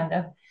podcast,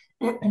 Trishanda.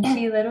 And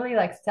she literally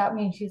like stopped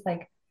me and she's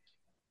like,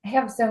 I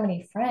have so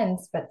many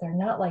friends, but they're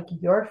not like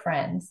your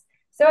friends.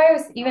 So I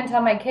always even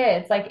tell my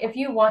kids, like, if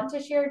you want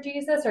to share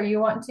Jesus or you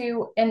want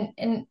to, and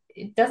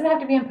it doesn't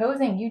have to be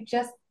imposing. You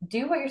just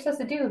do what you're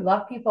supposed to do.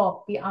 Love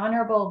people, be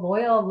honorable,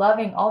 loyal,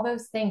 loving, all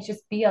those things,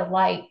 just be a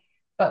light.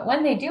 But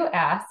when they do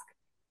ask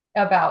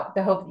about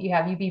the hope that you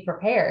have, you be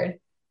prepared.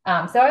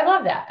 So I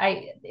love that.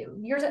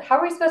 How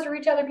are we supposed to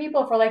reach other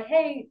people if we're like,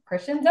 hey,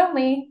 Christians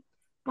only?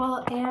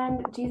 Well,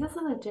 and Jesus is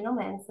a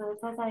gentleman, so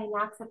it says that he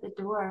knocks at the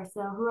door.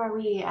 So who are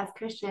we as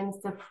Christians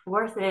to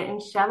force it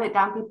and shove it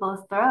down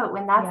people's throat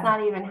when that's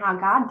not even how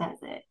God does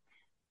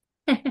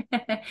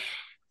it?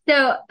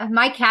 So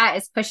my cat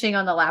is pushing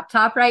on the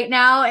laptop right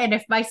now, and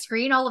if my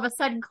screen all of a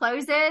sudden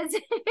closes,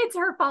 it's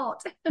her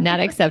fault.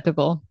 Not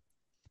acceptable.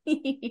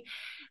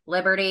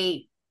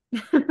 Liberty.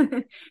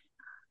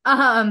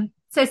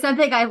 So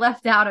something I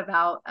left out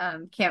about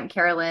Camp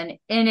Carolyn,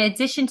 in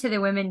addition to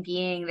the women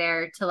being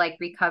there to like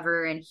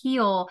recover and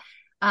heal,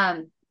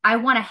 I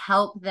want to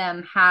help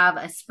them have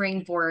a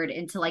springboard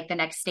into like the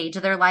next stage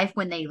of their life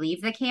when they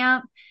leave the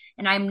camp.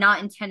 And I'm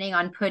not intending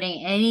on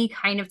putting any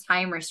kind of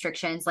time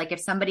restrictions. Like if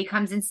somebody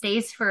comes and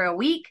stays for a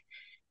week,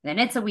 then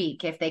it's a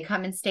week. If they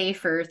come and stay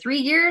for 3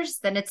 years,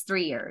 then it's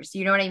 3 years.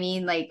 You know what I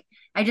mean? Like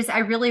I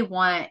really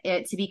want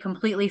it to be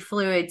completely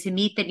fluid to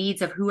meet the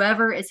needs of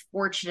whoever is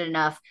fortunate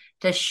enough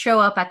to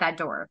show up at that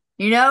door,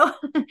 you know?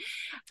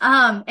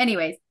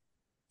 Anyways,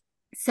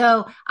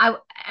 so maybe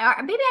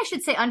I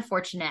should say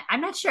unfortunate.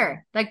 I'm not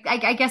sure. Like,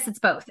 I guess it's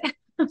both.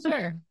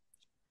 Sure.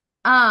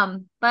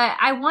 But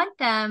I want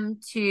them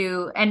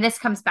to, and this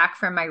comes back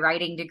from my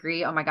writing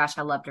degree. Oh my gosh,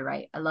 I love to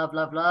write. I love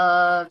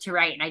to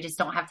write. And I just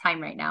don't have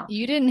time right now.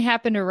 You didn't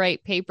happen to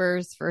write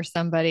papers for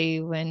somebody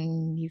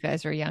when you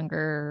guys were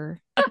younger?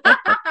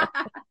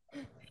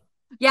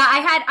 Yeah,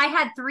 I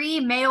had three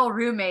male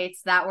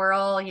roommates that were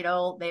all,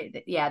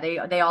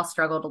 they all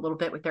struggled a little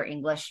bit with their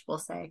English, we'll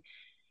say.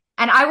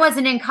 And I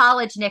wasn't in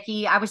college,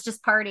 Nikki. I was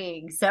just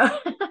partying. So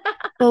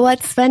Well,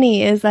 what's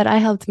funny is that I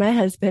helped my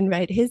husband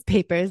write his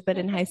papers, but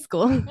in high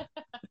school.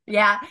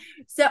 yeah.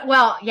 So,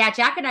 well, yeah,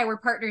 Jack and I were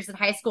partners in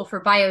high school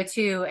for bio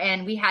too,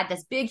 and we had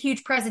this big,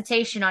 huge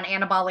presentation on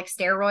anabolic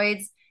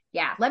steroids.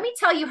 Yeah, let me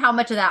tell you how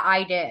much of that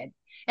I did.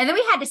 And then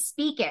we had to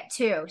speak it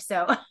too.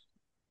 So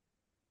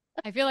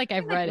I feel like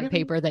I've read a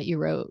paper that you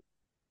wrote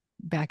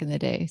back in the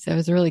day. So it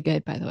was really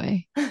good, by the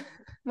way.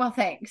 Well,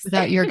 thanks.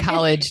 Without your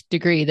college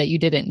degree that you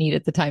didn't need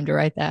at the time to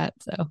write that.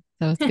 So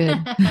that was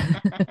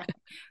good.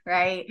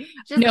 Right.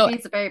 Just a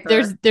piece of paper.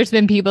 There's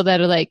been people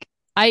that are like,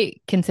 I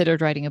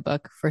considered writing a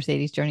book for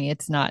Sadie's Journey.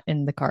 It's not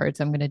in the cards.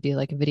 I'm going to do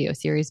like a video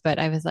series, but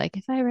I was like,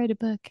 if I write a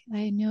book,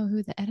 I know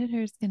who the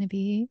editor is going to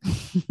be.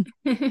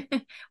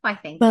 Why,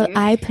 thank Well, you.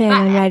 I plan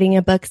on writing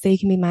a book so you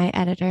can be my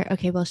editor.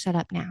 Okay, well, shut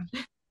up now.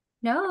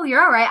 No,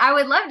 you're all right. I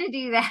would love to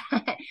do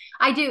that.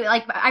 I do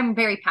I'm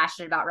very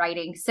passionate about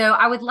writing. So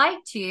I would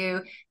like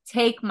to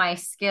take my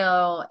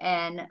skill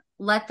and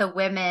let the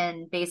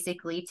women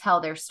basically tell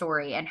their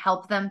story and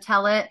help them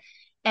tell it.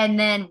 And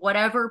then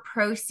whatever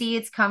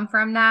proceeds come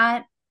from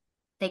that,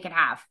 they can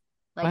have.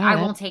 Like, wow, I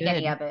won't take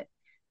any of it.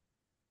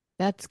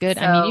 That's good.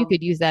 So, I mean, you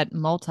could use that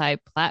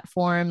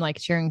multi-platform, like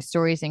sharing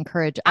stories,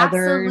 encourage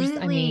others.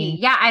 Absolutely. I mean,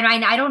 yeah.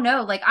 And I don't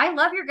know. Like, I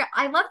love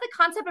the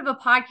concept of a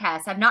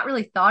podcast. I've not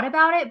really thought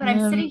about it, but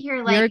I'm sitting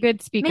here like, you're a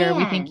good speaker. Man.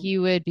 We think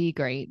you would be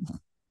great.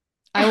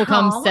 I will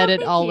come set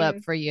it all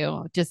up for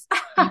you. Just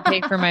you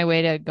pay for my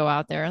way to go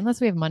out there. Unless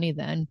we have money,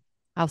 then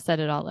I'll set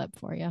it all up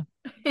for you.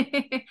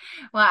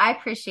 Well, I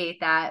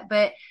appreciate that.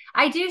 But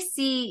I do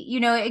see,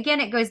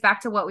 again, it goes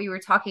back to what we were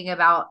talking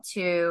about,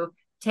 to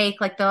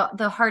take like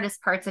the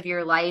hardest parts of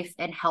your life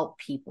and help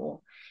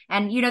people.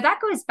 And,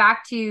 that goes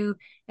back to,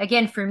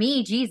 again, for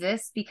me,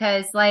 Jesus,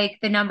 because like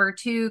the number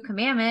 2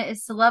 commandment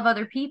is to love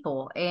other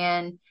people.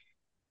 And,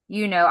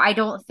 I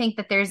don't think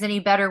that there's any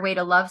better way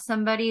to love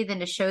somebody than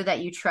to show that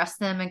you trust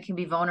them and can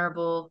be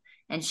vulnerable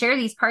and share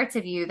these parts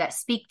of you that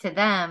speak to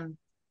them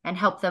and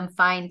help them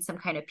find some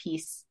kind of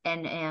peace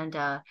and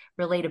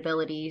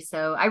relatability.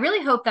 So I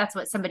really hope that's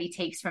what somebody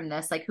takes from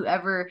this, like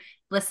whoever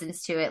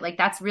listens to it. Like,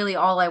 that's really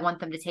all I want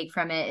them to take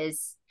from it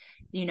is,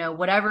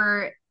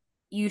 whatever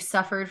you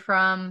suffered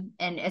from,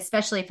 and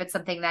especially if it's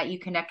something that you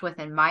connect with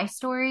in my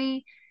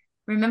story,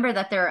 remember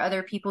that there are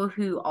other people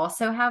who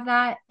also have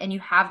that, and you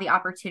have the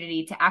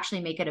opportunity to actually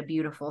make it a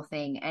beautiful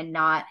thing and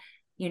not,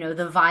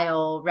 the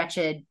vile,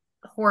 wretched,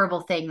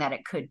 horrible thing that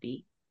it could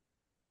be.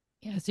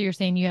 Yeah. So you're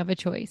saying you have a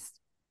choice.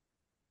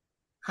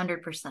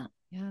 100%.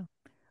 Yeah.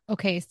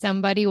 Okay.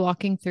 Somebody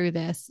walking through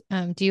this,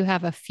 do you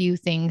have a few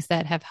things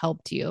that have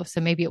helped you?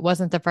 So maybe it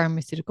wasn't the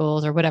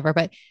pharmaceuticals or whatever,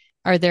 but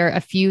are there a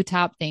few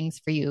top things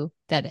for you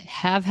that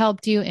have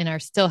helped you and are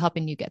still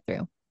helping you get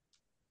through?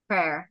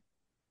 Prayer.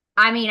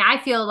 I mean, I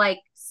feel like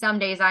some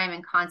days I am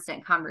in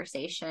constant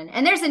conversation,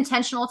 and there's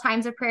intentional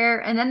times of prayer.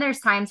 And then there's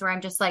times where I'm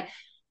just like,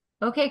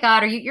 okay,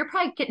 God, you're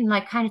probably getting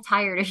like kind of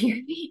tired of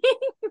hearing me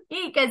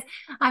because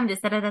I'm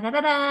just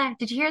da-da-da-da-da.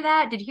 Did you hear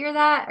that? Did you hear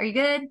that? Are you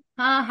good?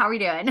 How are we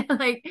doing?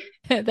 Like,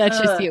 that's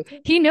just you.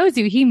 He knows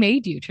you. He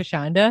made you,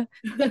 Trishanda.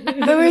 But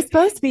we're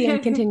supposed to be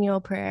in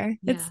continual prayer.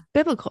 Yeah. It's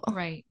biblical.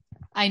 Right.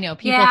 I know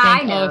people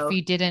think, if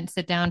you didn't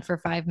sit down for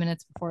 5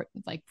 minutes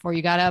before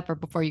you got up or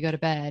before you go to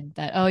bed,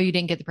 that, you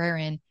didn't get the prayer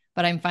in.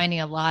 But I'm finding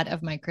a lot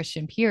of my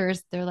Christian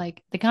peers, they're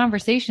like, the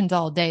conversation's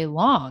all day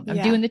long.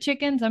 I'm doing the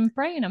chickens. I'm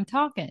praying. I'm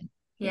talking.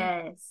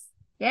 Yes.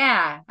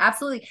 Yeah,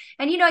 absolutely.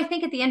 And, I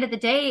think at the end of the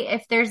day,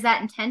 if there's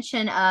that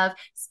intention of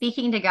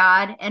speaking to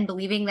God and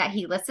believing that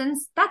he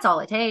listens, that's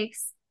all it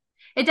takes.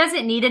 It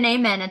doesn't need an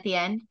amen at the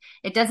end.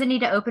 It doesn't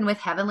need to open with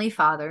Heavenly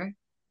Father.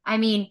 I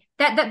mean,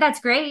 that's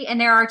great. And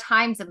there are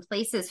times and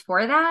places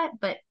for that,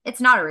 but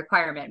it's not a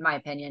requirement, in my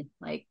opinion.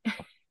 Like,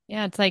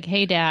 yeah, it's like,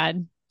 hey,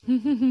 Dad.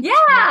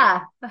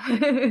 Yeah.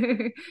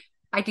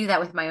 I do that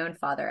with my own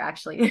father,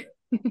 actually,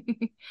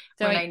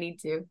 when I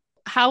need to.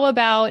 How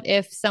about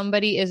if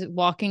somebody is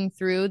walking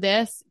through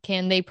this,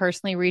 can they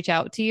personally reach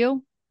out to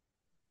you?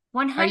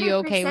 100%. Are you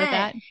okay with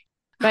that?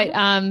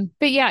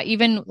 But yeah,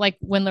 even like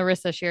when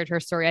Larissa shared her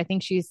story, I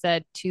think she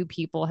said 2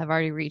 people have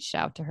already reached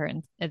out to her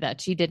and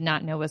that she did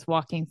not know was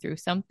walking through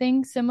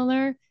something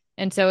similar.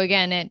 And so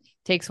again, it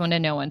takes one to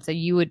know one. So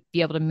you would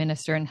be able to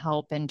minister and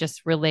help and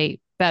just relate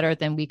better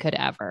than we could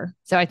ever.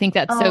 So I think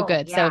that's so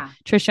good. Yeah. So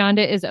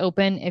Trishanda is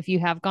open. If you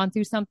have gone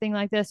through something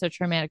like this, a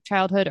traumatic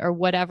childhood or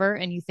whatever,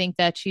 and you think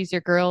that she's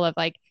your girl of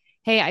like,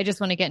 hey, I just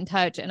want to get in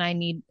touch and I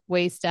need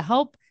ways to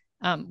help,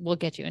 we'll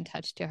get you in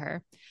touch to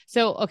her.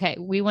 So, okay,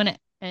 we want to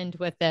end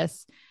with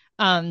this.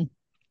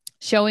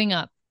 Showing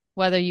up,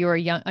 whether you're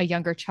a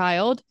younger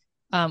child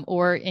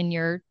or in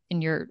your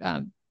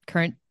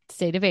current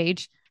state of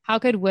age, how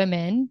could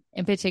women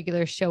in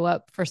particular show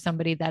up for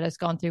somebody that has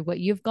gone through what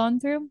you've gone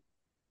through?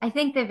 I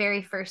think the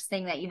very first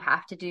thing that you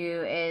have to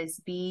do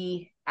is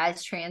be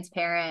as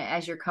transparent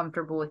as you're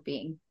comfortable with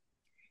being.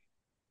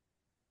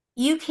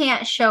 You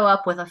can't show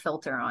up with a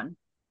filter on.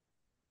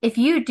 If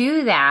you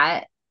do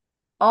that,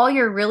 all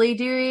you're really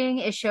doing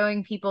is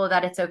showing people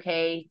that it's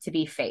okay to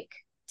be fake,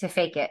 to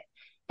fake it.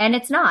 And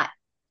it's not.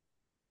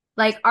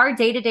 Like our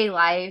day-to-day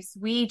lives,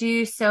 we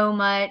do so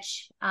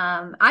much.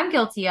 I'm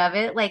guilty of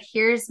it. Like,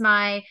 here's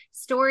my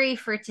story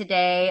for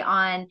today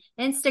on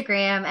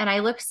Instagram, and I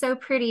look so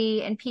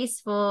pretty and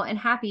peaceful and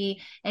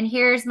happy. And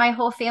here's my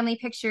whole family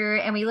picture,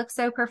 and we look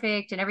so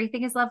perfect, and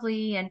everything is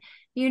lovely. And,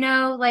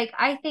 like,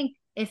 I think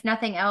if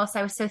nothing else,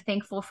 I was so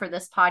thankful for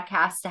this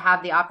podcast to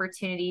have the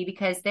opportunity,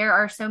 because there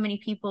are so many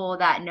people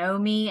that know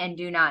me and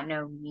do not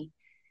know me.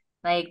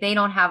 Like, they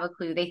don't have a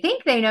clue. They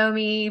think they know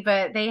me,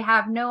 but they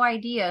have no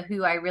idea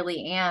who I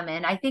really am.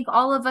 And I think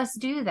all of us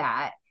do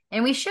that.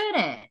 And we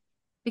shouldn't,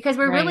 because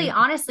we're really,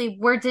 honestly,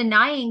 we're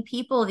denying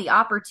people the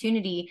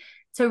opportunity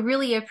to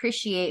really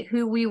appreciate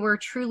who we were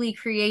truly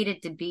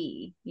created to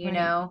be, you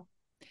know?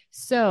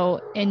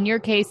 So in your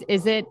case,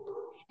 is it,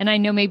 and I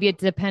know maybe it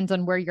depends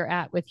on where you're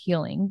at with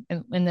healing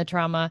and the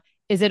trauma,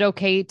 is it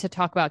okay to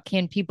talk about,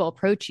 can people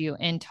approach you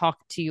and talk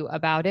to you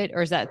about it?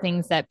 Or is that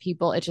things that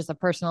people, it's just a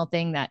personal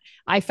thing that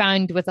I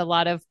found with a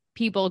lot of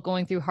people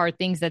going through hard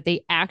things, that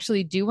they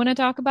actually do want to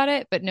talk about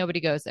it, but nobody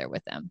goes there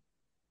with them?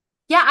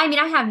 Yeah, I mean,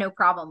 I have no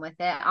problem with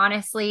it,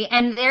 honestly.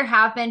 And there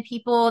have been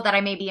people that I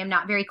maybe am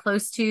not very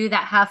close to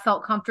that have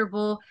felt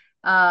comfortable,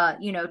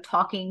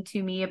 talking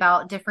to me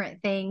about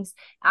different things.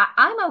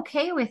 I'm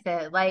okay with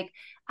it. Like,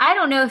 I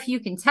don't know if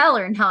you can tell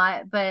or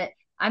not, but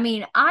I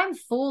mean, I'm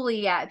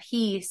fully at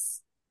peace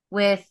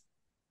with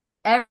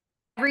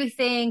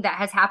everything that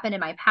has happened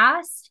in my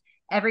past,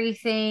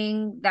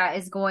 everything that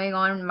is going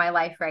on in my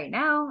life right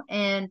now,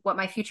 and what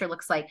my future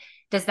looks like.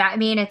 Does that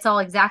mean it's all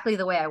exactly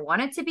the way I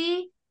want it to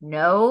be?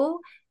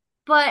 No.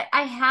 But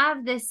I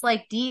have this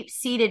like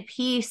deep-seated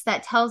peace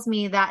that tells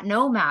me that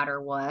no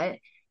matter what,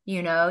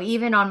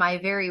 even on my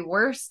very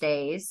worst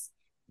days,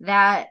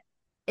 that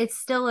it's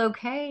still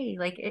okay.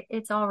 Like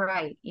it's all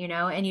right,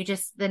 and you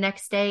just, the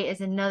next day is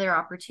another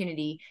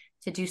opportunity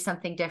to do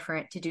something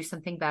different, to do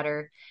something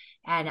better.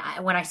 And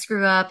when I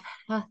screw up,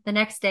 the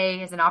next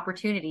day is an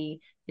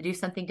opportunity to do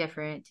something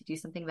different, to do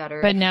something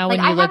better. But now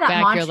when you look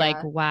back, you're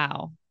like,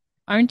 wow.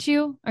 Aren't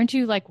you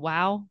like,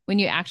 wow, when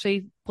you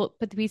actually put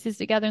the pieces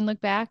together and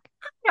look back?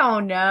 I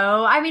don't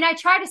know. I mean, I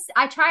try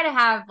to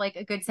have like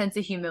a good sense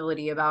of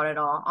humility about it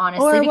all,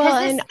 honestly. Or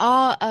well, in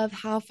awe of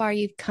how far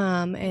you've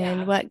come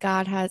and what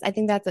God has. I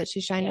think that's what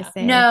she's trying to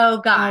say. No,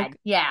 God.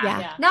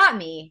 Not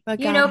me.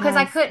 Because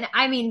I couldn't,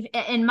 I mean,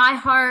 in my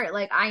heart,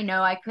 like, I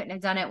know I couldn't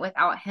have done it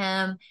without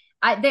him.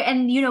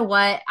 And you know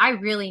what? I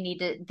really need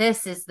to,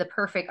 this is the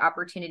perfect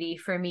opportunity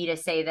for me to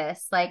say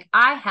this. Like,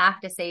 I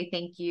have to say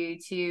thank you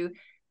to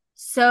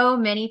so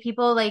many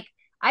people. Like,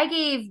 I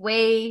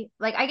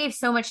gave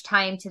so much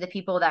time to the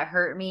people that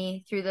hurt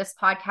me through this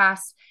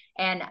podcast.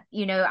 And,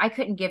 I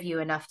couldn't give you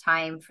enough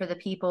time for the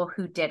people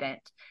who didn't,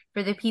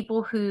 for the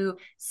people who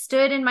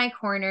stood in my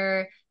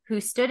corner,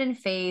 who stood in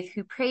faith,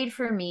 who prayed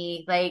for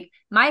me. Like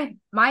my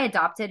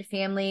adopted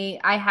family,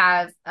 I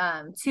have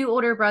 2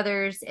 older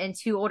brothers and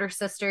 2 older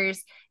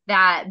sisters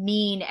that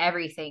mean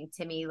everything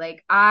to me.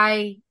 Like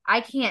I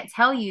can't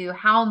tell you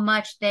how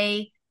much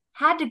they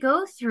had to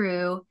go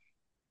through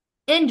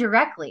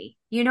indirectly.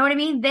 You know what I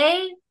mean?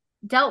 They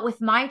dealt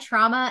with my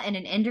trauma in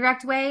an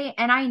indirect way.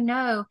 And I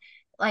know,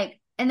 like,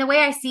 and the way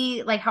I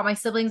see like how my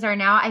siblings are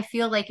now, I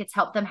feel like it's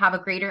helped them have a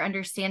greater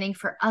understanding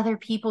for other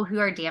people who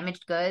are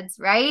damaged goods,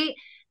 right?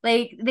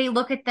 Like they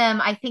look at them,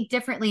 I think,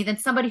 differently than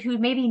somebody who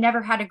maybe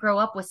never had to grow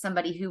up with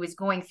somebody who was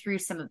going through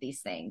some of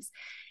these things.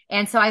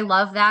 And so I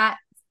love that.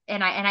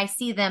 And I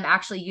see them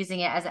actually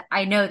using it as,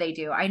 I know they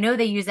do. I know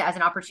they use it as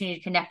an opportunity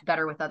to connect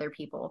better with other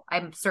people.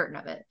 I'm certain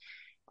of it.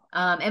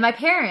 And my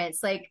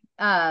parents, like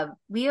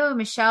Leo and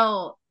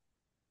Michelle,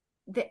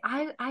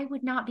 I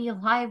would not be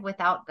alive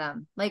without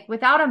them. Like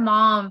without a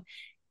mom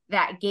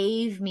that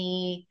gave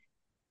me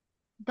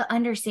the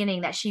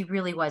understanding that she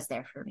really was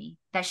there for me,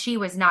 that she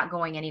was not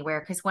going anywhere.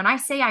 Because when I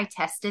say I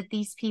tested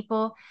these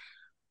people,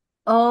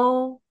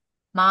 oh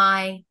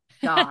my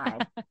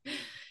God,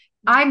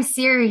 I'm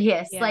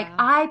serious. Yeah. Like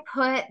I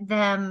put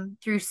them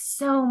through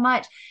so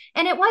much,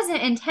 and it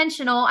wasn't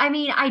intentional. I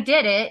mean, I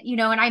did it,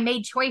 and I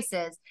made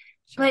choices.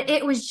 Sure. But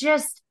it was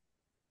just,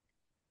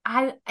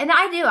 I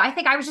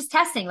think I was just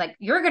testing, like,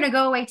 you're going to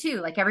go away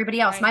too, like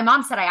everybody else. Right. My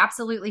mom said, I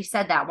absolutely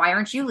said that. Why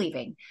aren't you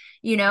leaving?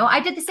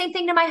 I did the same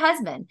thing to my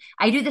husband.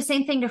 I do the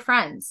same thing to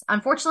friends.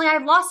 Unfortunately,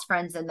 I've lost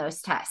friends in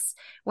those tests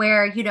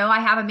where, I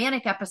have a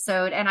manic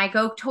episode and I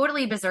go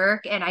totally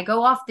berserk and I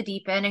go off the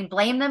deep end and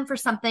blame them for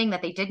something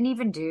that they didn't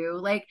even do.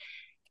 Like,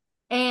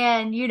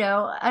 and,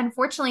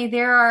 unfortunately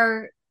there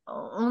are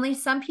only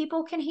some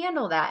people can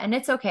handle that, and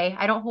it's okay.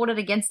 I don't hold it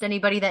against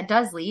anybody that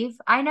does leave.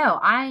 I know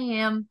I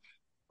am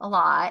a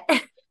lot.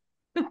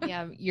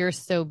 Yeah, you're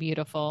so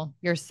beautiful.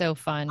 You're so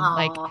fun. Aww.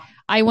 Like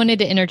I wanted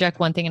to interject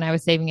one thing, and I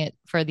was saving it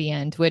for the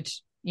end,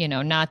 which,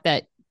 not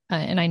that,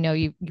 and I know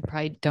you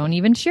probably don't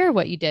even share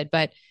what you did,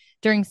 but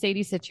during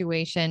Sadie's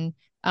situation,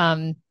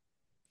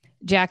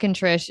 Jack and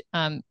Trish,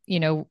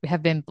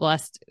 have been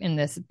blessed in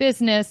this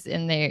business,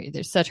 and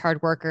they're such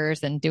hard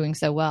workers and doing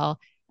so well.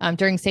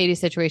 during Sadie's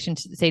situation,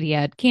 Sadie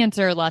had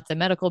cancer, lots of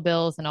medical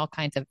bills and all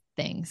kinds of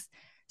things.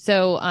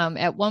 So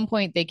at one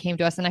point they came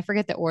to us, and I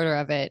forget the order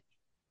of it.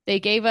 They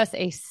gave us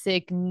a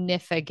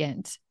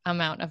significant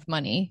amount of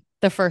money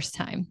the first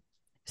time.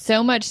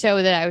 So much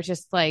so that I was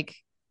just like,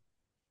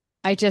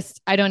 I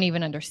don't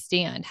even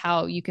understand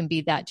how you can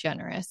be that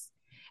generous.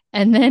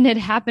 And then it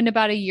happened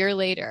about a year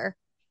later,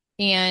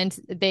 and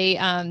they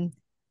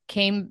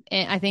came,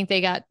 and I think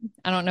they got,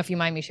 I don't know if you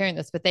mind me sharing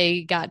this, but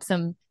they got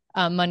some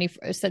money.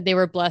 Said they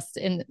were blessed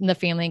in the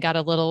family and got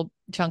a little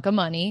chunk of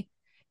money.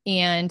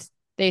 And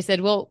they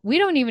said, well, we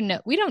don't even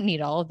know, we don't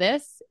need all of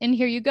this. And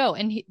here you go.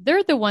 And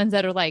they're the ones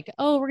that are like,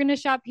 oh, we're going to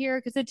shop here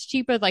because it's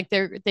cheaper. Like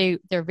they're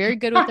very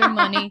good with their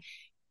money.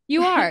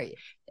 You are.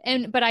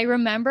 But I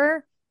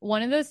remember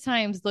one of those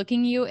times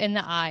looking you in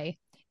the eye,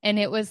 and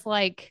it was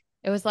like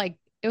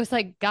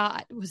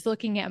God was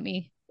looking at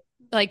me.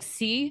 Like,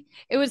 see,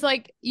 it was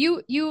like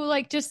you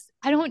like, just,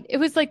 it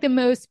was like the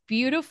most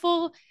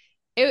beautiful.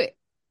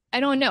 I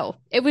don't know.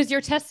 It was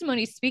your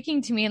testimony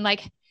speaking to me, and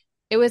like,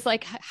 it was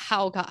like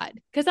how God,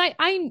 because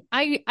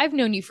I've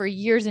known you for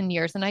years and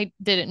years, and I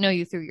didn't know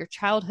you through your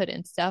childhood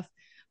and stuff.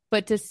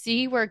 But to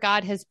see where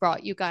God has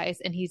brought you guys,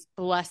 and he's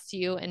blessed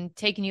you and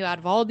taken you out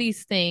of all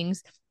these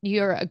things.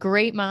 You're a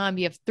great mom.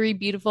 You have 3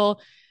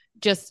 beautiful,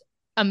 just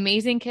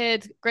amazing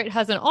kids, great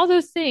husband, all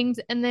those things.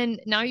 And then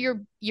now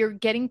you're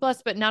getting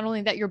blessed, but not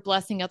only that, you're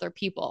blessing other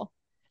people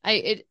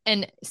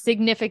in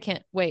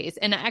significant ways.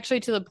 And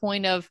actually to the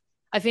point of,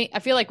 I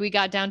feel like we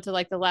got down to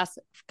like the last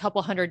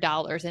couple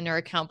 $100 in our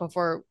account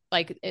before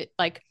that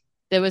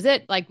was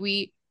it.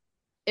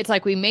 It's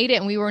like we made it,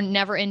 and we were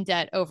never in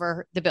debt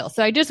over the bill.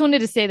 So I just wanted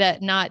to say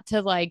that, not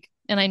to like,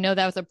 and I know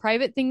that was a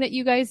private thing that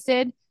you guys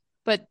did,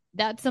 but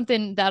that's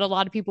something that a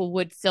lot of people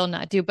would still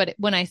not do. But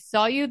when I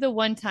saw you the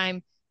one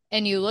time,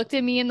 and you looked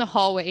at me in the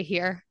hallway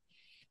here,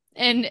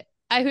 and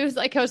I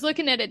was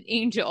looking at an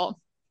angel,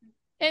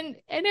 and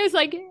it was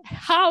like,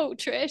 how,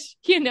 Trish,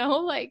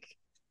 like,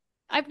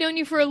 I've known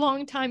you for a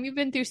long time. You've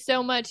been through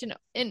so much,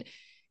 and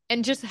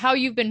just how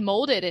you've been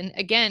molded. And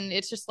again,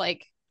 it's just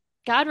like,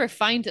 God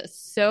refined us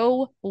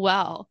so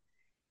well,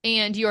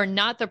 and you are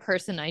not the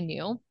person I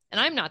knew. And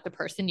I'm not the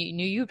person you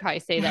knew. You'd probably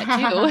say that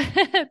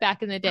too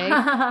back in the day.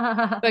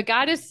 But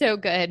God is so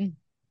good.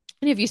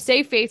 And if you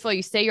stay faithful,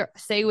 you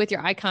stay with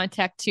your eye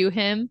contact to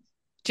him,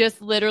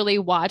 just literally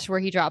watch where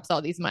he drops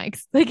all these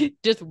mics. Like,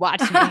 just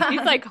watch me.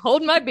 He's like,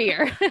 hold my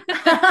beer. He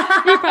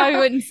probably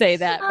wouldn't say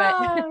that,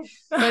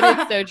 but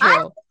it's so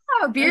true.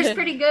 Oh, beer's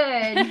pretty good.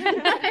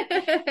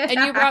 And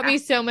you brought me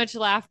so much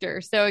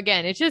laughter. So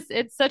again,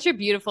 it's such a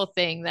beautiful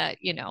thing that,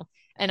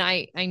 and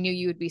I knew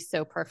you would be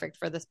so perfect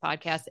for this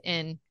podcast,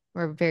 and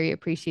we're very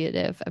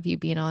appreciative of you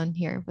being on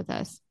here with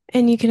us.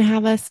 And you can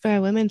have us for our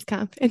women's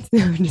conference.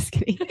 No, I'm just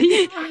kidding.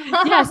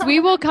 Yes,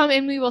 we will come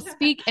and we will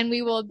speak, and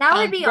we will that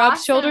would be rub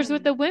awesome. shoulders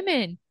with the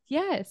women.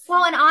 Yes.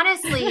 Well, and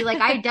honestly, like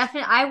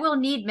I will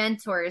need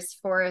mentors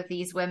for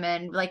these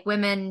women, like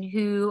women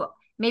who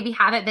maybe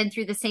haven't been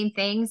through the same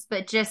things,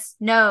 but just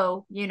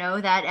know,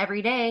 that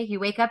every day you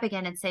wake up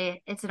again and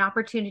say, it's an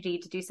opportunity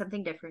to do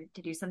something different,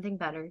 to do something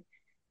better.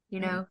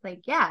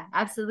 Like, yeah,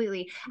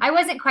 absolutely. I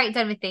wasn't quite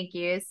done with thank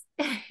yous.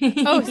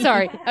 Oh,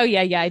 sorry. Oh,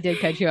 yeah, I did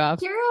cut you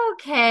off. You're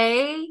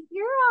okay.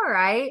 You're all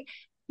right.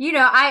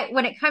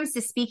 When it comes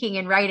to speaking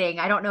and writing,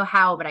 I don't know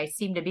how, but I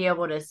seem to be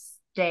able to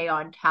stay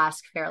on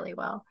task fairly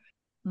well.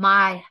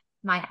 My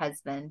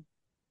husband,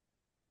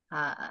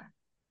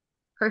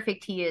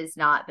 perfect he is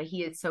not, but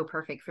he is so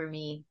perfect for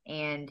me.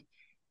 And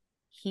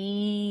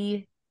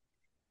he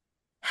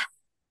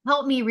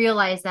helped me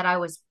realize that I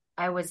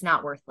was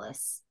not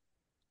worthless.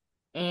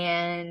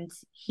 And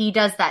he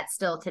does that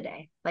still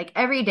today. Like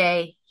every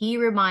day he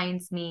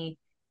reminds me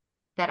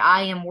that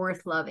I am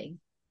worth loving.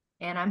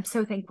 And I'm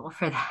so thankful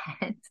for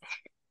that.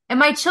 And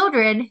my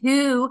children,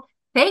 who,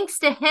 thanks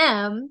to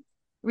him,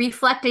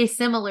 reflect a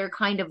similar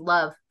kind of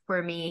love for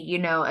me,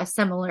 a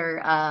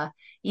similar,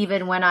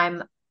 even when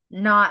I'm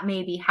not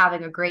maybe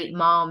having a great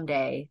mom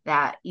day,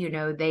 that,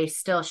 they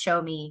still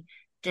show me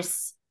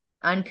just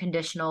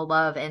unconditional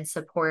love and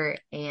support.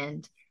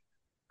 And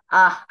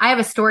I have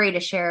a story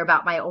to share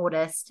about my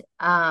oldest,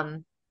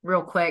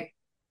 real quick.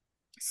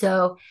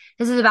 So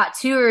this is about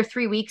 2 or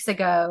 3 weeks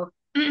ago.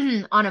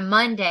 On a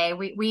Monday,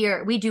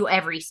 we do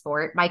every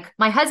sport.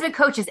 My husband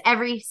coaches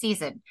every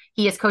season.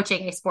 He is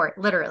coaching a sport,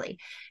 literally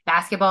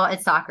basketball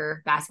and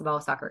soccer.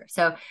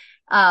 So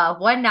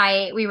one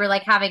night we were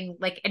like having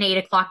like an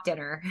 8:00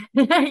 dinner.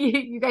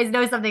 You guys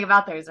know something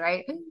about those,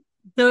 right?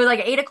 So like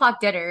 8:00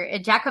 dinner,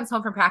 and Jack comes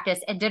home from practice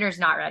and dinner's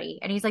not ready.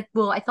 And he's like,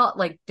 well, I thought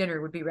like dinner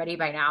would be ready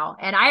by now.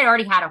 And I had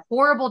already had a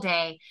horrible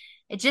day.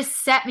 It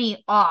just set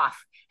me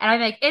off. And I'm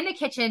like in the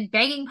kitchen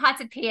banging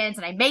pots and pans,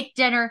 and I make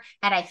dinner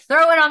and I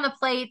throw it on the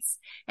plates,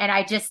 and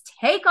I just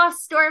take off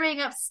storming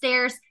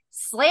upstairs,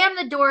 slam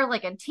the door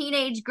like a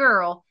teenage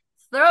girl,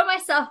 throw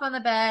myself on the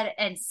bed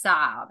and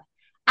sob.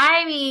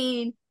 I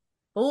mean,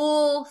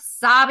 full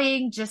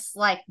sobbing, just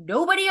like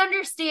nobody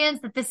understands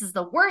that this is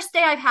the worst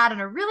day I've had in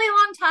a really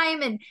long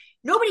time, and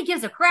nobody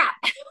gives a crap.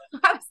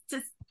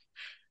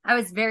 I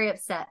was very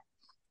upset.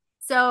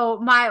 So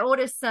my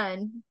oldest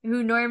son,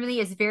 who normally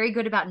is very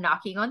good about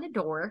knocking on the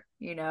door,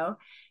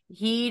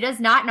 he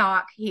does not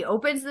knock. He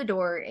opens the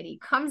door and he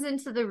comes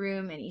into the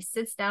room and he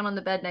sits down on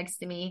the bed next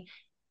to me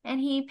and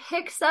he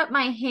picks up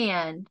my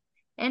hand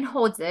and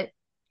holds it.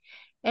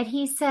 And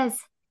he says,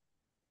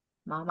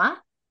 Mama,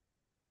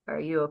 are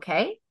you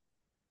okay?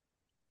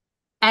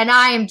 And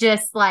I'm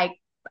just like,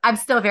 I'm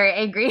still very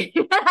angry.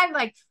 I'm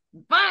like,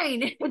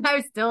 fine. And I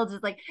was still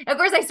just like, of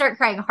course I start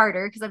crying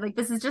harder because I'm like,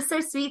 this is just so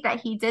sweet that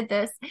he did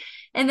this.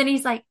 And then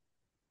he's like,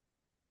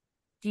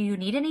 do you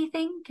need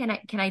anything?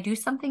 Can I do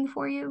something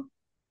for you?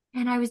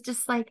 And I was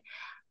just like,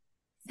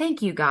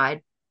 thank you,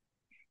 God.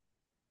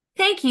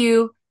 Thank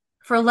you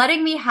for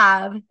letting me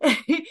have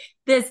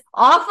this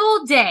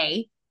awful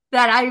day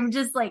that I'm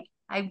just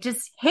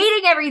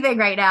hating everything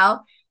right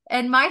now.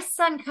 And my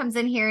son comes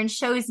in here and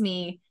shows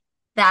me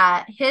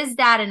that his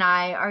dad and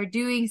I are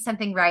doing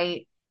something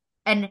right.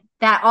 And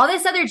that all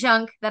this other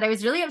junk that I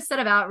was really upset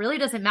about really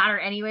doesn't matter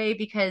anyway,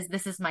 because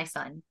this is my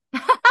son.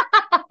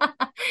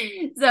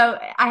 So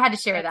I had to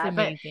share that.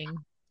 Amazing.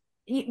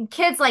 But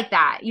kids like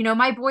that,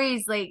 my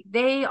boys, I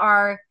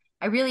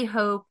really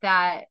hope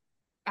that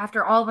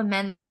after all the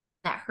men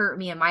that hurt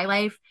me in my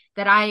life,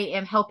 that I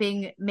am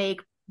helping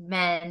make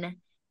men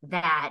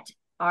that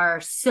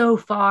are so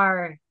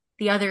far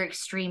the other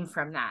extreme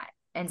from that.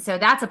 And so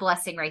that's a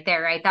blessing right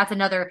there, right? That's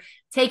another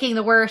taking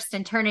the worst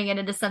and turning it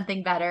into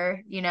something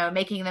better,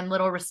 making them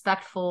little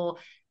respectful,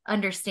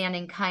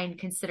 understanding, kind,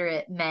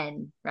 considerate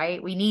men,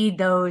 right? We need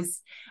those,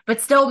 but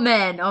still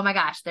men. Oh my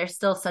gosh, they're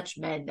still such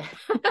men.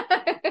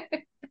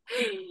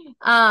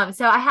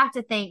 So I have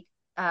to thank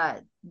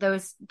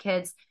those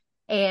kids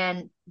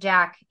and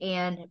Jack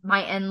and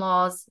my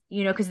in-laws,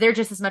 because they're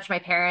just as much my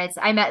parents.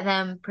 I met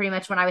them pretty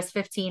much when I was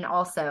 15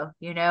 also,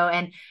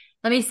 and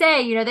let me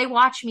say, they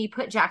watched me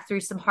put Jack through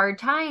some hard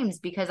times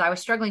because I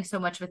was struggling so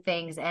much with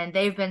things, and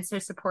they've been so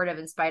supportive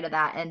in spite of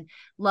that and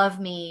love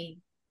me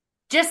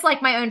just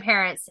like my own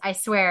parents, I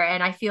swear.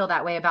 And I feel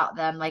that way about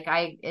them.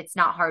 It's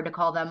not hard to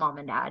call them mom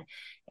and dad.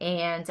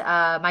 And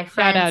my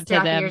friends, shout out to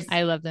them.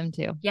 I love them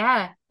too.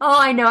 Yeah. Oh,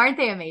 I know. Aren't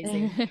they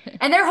amazing?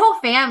 And their whole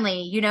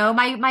family,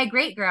 my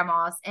great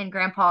grandmas and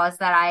grandpas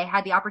that I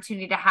had the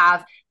opportunity to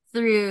have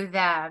through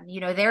them,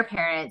 their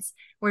parents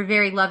were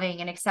very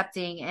loving and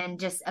accepting and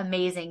just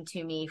amazing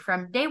to me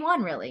from day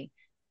one, really.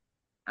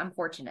 I'm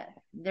fortunate.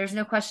 There's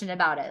no question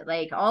about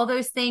it. All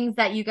those things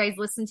that you guys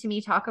listen to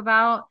me talk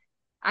about,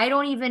 I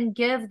don't even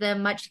give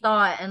them much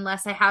thought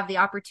unless I have the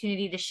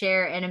opportunity to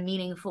share in a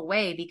meaningful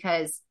way,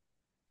 because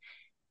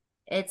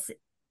it's,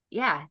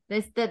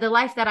 the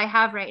life that I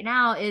have right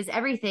now is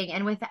everything.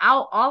 And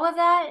without all of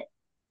that,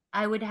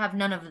 I would have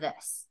none of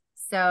this.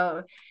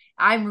 So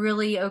I'm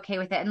really okay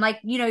with it. And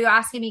you're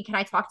asking me,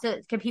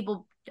 can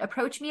people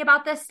approach me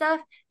about this stuff?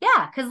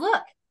 Yeah. Cause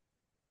look,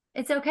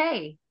 it's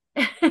okay.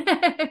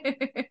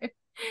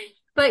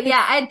 But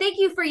yeah. And thank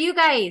you for you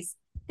guys.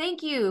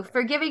 Thank you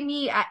for giving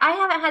me, I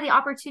haven't had the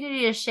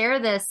opportunity to share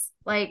this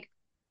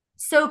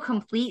so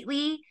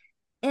completely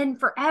in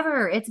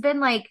forever. It's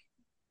been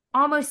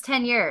almost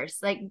 10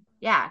 years,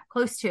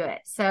 close to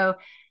it. So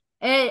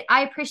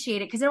I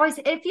appreciate it because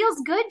it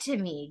feels good to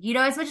me,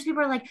 as much as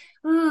people are like,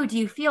 ooh, do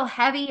you feel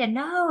heavy? And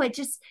no,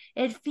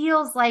 it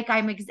feels like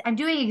I'm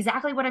doing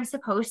exactly what I'm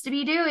supposed to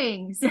be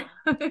doing. So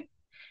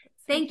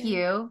thank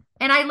you.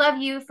 And I love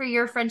you for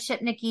your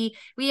friendship, Nikki.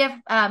 We have,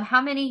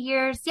 how many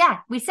years? Yeah,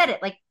 we said it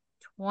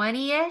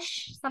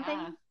 20-ish, something.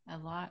 Yeah, a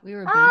lot. We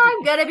were.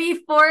 I'm gonna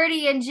be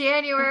 40 in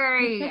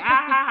January. You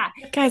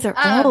guys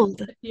are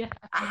old. Yeah,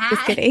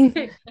 just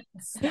kidding.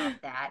 Stop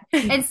that.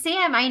 And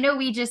Sam, I know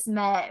we just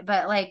met,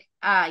 but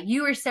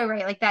you were so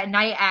right. That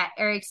night at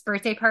Eric's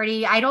birthday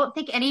party, I don't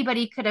think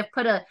anybody could have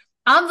put a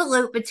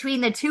envelope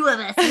between the two of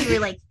us. We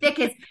were thick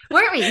as,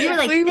 weren't we? We were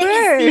thick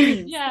as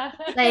thieves. Yeah.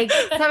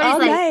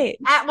 Somebody's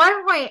at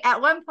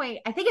one point,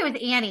 I think it was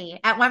Annie.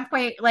 At one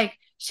point,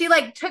 she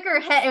took her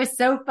head. It was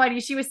so funny.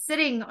 She was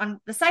sitting on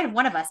the side of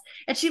one of us,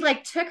 and she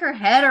took her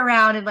head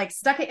around and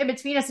stuck it in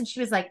between us, and she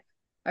was like,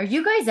 are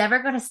you guys ever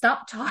going to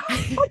stop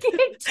talking?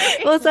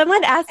 Well,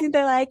 someone asked me,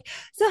 they're like,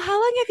 so how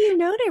long have you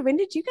known her? When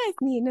did you guys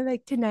meet? And they're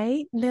like,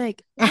 tonight. And they're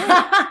like,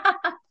 oh,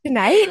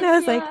 tonight? And I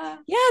was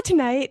yeah,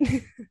 tonight.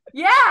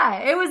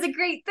 Yeah, it was a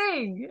great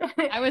thing.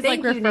 I was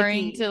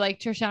referring to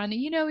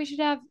Trishanda, we should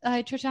have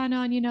Trishanda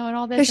on, and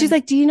all this. So she's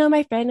like, do you know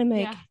my friend? I'm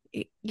like,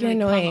 you're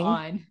annoying. Come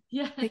on.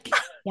 Yeah.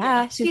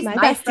 Yeah, she's my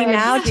bestie friend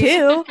now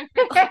too.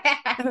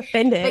 I'm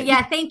offended. But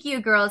yeah, thank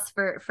you girls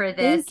for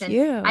this. Thank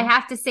you. I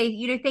have to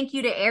say, thank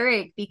you to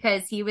Eric,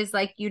 because he was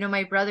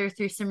my brother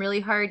through some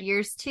really hard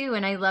years too.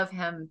 And I love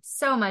him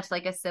so much,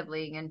 like a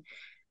sibling. And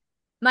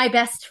my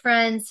best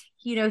friends,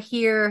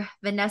 here,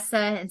 Vanessa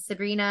and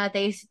Sabrina,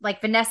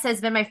 Vanessa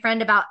has been my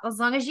friend about as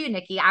long as you,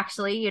 Nikki,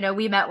 actually.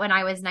 We met when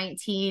I was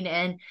 19,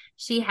 and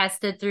she has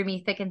stood through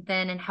me thick and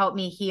thin and helped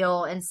me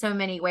heal in so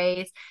many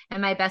ways.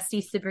 And my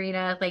bestie,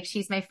 Sabrina,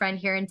 she's my friend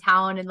here in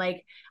town. And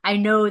I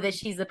know that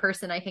she's the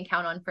person I can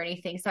count on for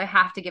anything. So I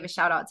have to give a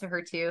shout out to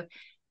her too.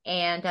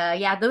 And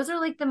those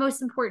are the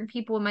most important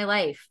people in my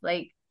life.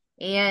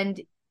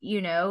 And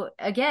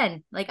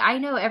again, like I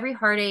know every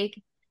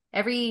heartache,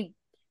 every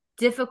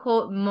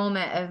difficult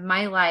moment of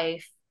my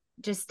life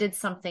just did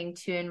something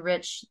to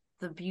enrich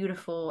the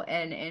beautiful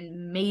and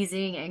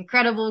amazing,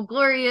 incredible,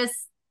 glorious,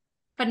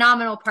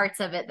 phenomenal parts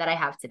of it that I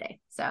have today.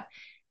 So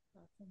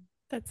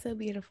that's so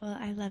beautiful.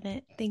 I love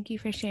it. Thank you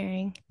for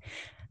sharing.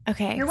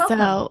 Okay, you're welcome.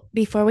 So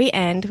before we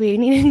end, we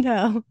need to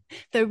know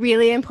the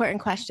really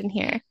important question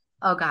here.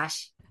 Oh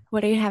gosh.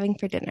 What are you having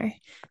for dinner?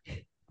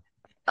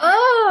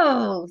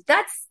 Oh,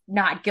 that's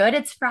not good.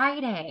 It's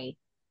Friday.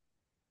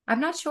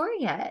 I'm not sure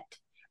yet.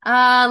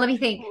 Let me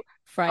think.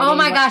 Friday. Oh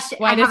my gosh.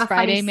 Why does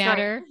Friday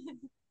matter?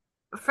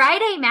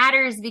 Friday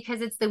matters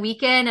because it's the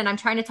weekend and I'm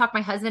trying to talk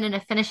my husband into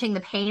finishing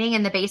the painting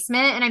in the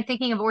basement and I'm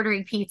thinking of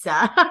ordering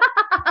pizza.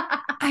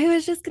 I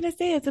was just going to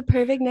say it's a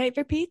perfect night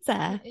for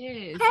pizza. It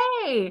is.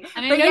 Hey.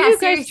 And I know you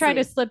guys try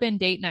to slip in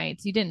date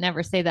nights. You didn't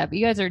never say that, but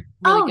you guys are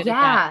really good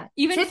at that.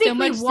 Even typically so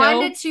much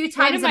 1 to 2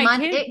 times a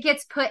month, it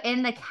gets put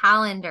in the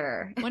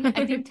calendar.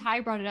 I think Ty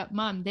brought it up.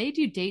 Mom, they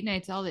do date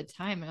nights all the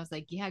time. And I was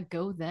like, yeah,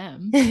 go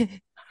them.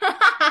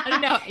 I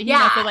don't know. He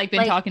must have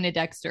been talking to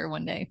Dexter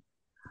one day.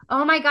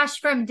 Oh my gosh.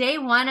 From day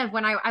one of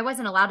when I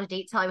wasn't allowed to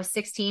date till I was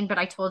 16, but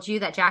I told you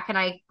that Jack and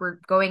I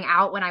were going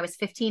out when I was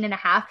 15 and a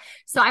half.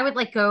 So I would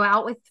go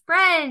out with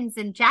friends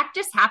and Jack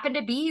just happened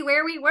to be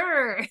where we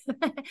were.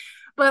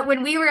 But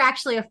when we were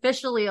actually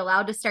officially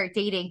allowed to start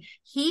dating,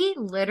 he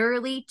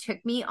literally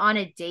took me on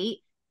a date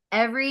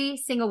every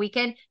single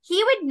weekend.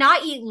 He would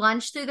not eat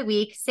lunch through the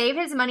week, save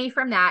his money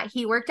from that.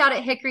 He worked out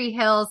at Hickory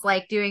Hills,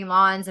 doing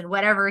lawns and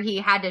whatever he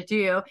had to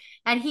do.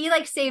 And he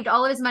saved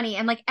all of his money.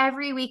 And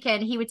every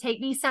weekend he would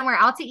take me somewhere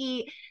out to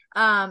eat.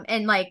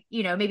 And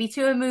maybe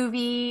to a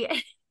movie.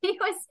 He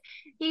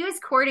was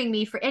courting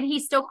me and he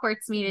still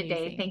courts me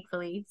today, amazing.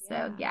 Thankfully.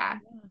 So yeah.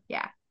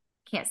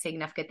 Can't say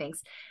enough good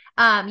things.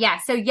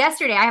 So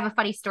yesterday I have a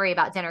funny story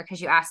about dinner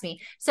because you asked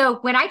me. So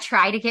when I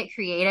try to get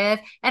creative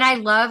and I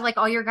love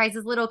all your guys'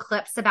 little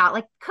clips about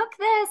cook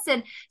this.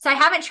 And so I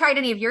haven't tried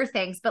any of your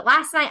things, but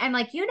last night I'm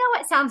you know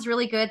what sounds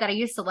really good that I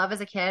used to love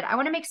as a kid? I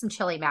want to make some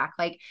chili mac.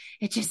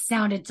 It just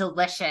sounded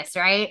delicious.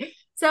 Right.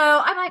 So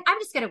I'm I'm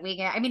just going to wing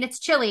it. I mean, it's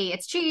chili,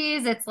 it's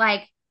cheese. It's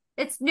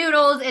it's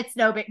noodles. It's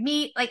no big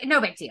meat,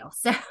 no big deal.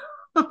 So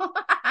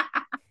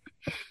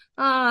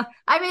I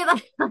made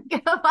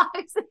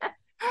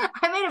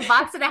I made a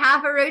box and a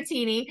half of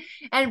rotini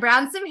and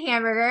browned some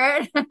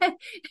hamburger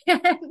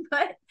and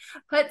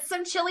put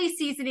some chili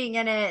seasoning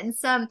in it and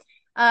some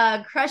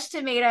crushed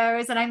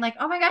tomatoes. And I'm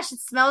oh my gosh, it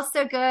smells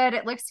so good.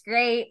 It looks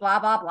great, blah,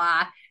 blah,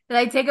 blah. Then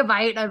I take a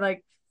bite and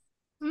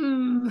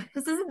I'm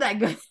this isn't that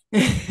good.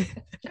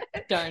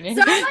 Darn it.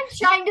 So I'm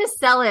trying to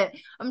sell it.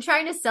 I'm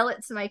trying to sell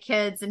it to my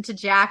kids and to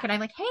Jack. And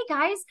I'm hey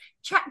guys,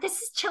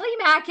 this is chili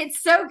mac.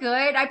 It's so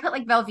good. I put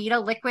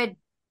Velveeta liquid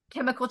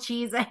chemical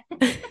cheese in.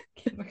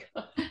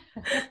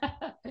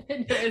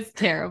 It was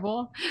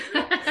terrible.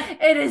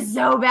 It is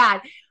so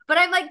bad. But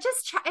I'm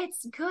just try.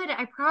 It's good.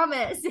 I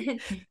promise.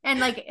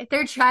 And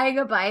they're trying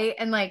a bite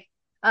and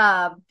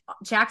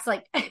Jack's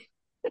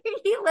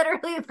he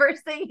literally, the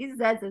first thing he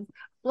says is,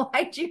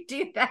 why'd you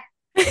do that?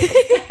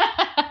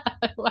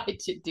 Why'd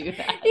you do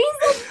that?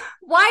 He's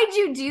why'd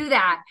you do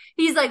that?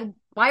 He's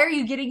why are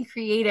you getting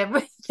creative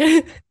with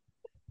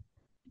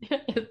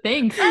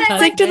Thanks.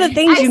 Stick to the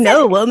things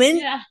woman.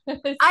 Yeah.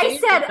 I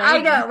said, I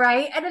know,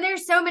 right? And then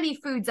there's so many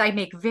foods I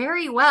make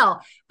very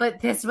well, but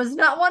this was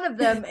not one of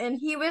them. And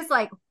he was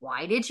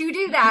why did you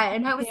do that?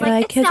 And I was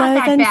because I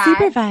was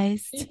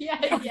unsupervised.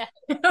 Yeah.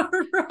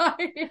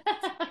 Right.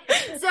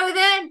 So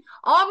then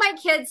all my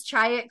kids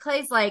try it.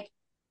 Clay's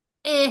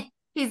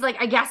he's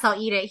I guess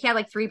I'll eat it. He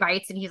had 3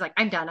 bites and he's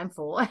I'm done. I'm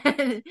full.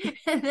 And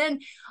then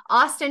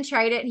Austin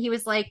tried it and he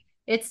was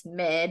it's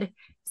mid.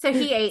 So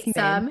he ate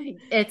some.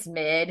 It's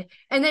mid.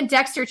 And then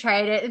Dexter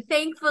tried it. And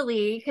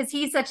thankfully, because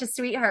he's such a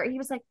sweetheart, he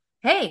was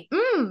hey,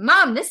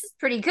 Mom, this is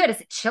pretty good. Is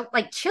it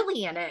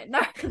chili in it? And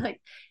I'm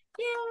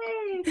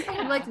yay.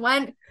 I'm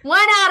one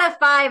out of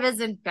 5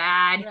 isn't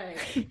bad.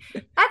 Right.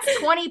 That's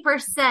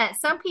 20%.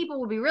 Some people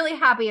will be really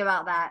happy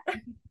about that.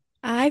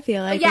 I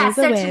feel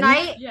so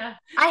tonight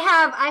I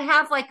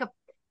have a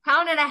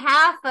pound and a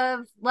half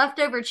of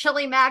leftover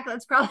chili mac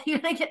that's probably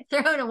going to get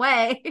thrown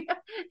away.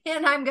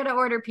 And I'm going to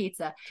order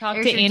pizza. Talk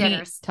to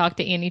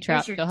Annie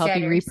Trout. She'll help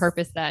you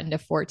repurpose that into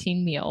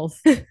 14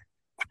 meals.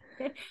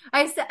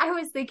 I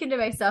was thinking to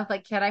myself,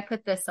 can I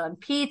put this on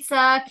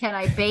pizza? Can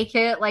I bake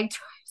it twice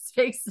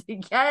baked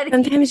spaghetti?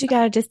 Sometimes you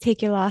got to just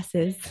take your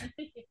losses. I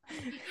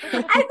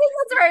think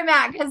that's where I'm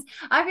at because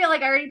I feel I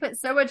already put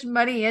so much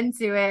money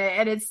into it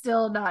and it's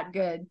still not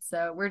good.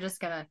 So we're just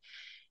going to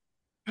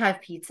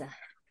have pizza.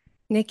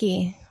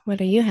 Nikki, what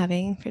are you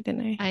having for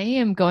dinner? I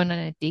am going on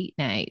a date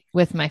night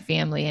with my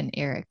family and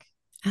Eric.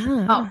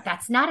 Oh,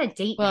 that's not a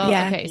date night.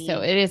 Yeah. Okay,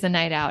 so it is a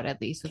night out at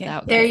least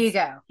without There guys. You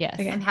go. Yes.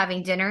 Okay. I'm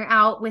having dinner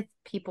out with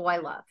people I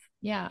love.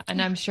 Yeah, and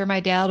I'm sure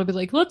my dad will be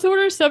let's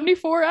order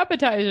 74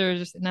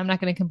 appetizers, and I'm not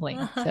going to complain.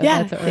 So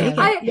that's what we're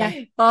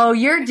having. Oh,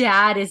 your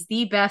dad is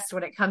the best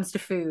when it comes to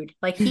food.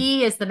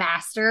 He is the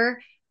master.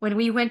 When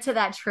we went to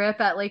that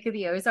trip at Lake of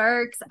the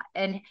Ozarks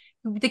and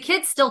the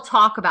kids still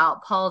talk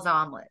about Paul's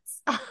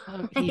omelets.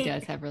 Oh, he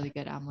does have really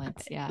good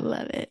omelets. Yeah. I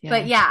love it. Yeah.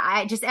 But yeah,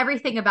 I just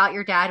everything about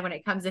your dad when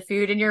it comes to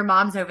food, and your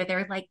mom's over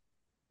there like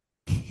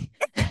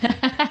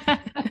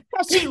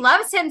she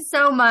loves him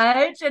so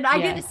much. And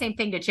I do the same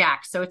thing to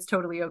Jack, so it's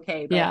totally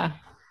okay. But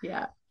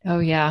yeah. Oh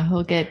yeah.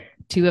 He'll get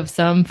 2 of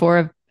some, 4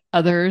 of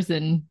others,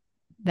 and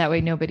that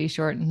way nobody's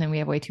short, and then we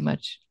have way too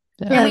much.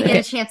 So. And we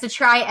get a chance to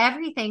try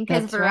everything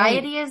because That's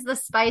variety is the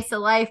spice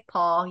of life,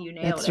 Paul. You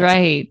nailed it. That's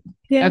right.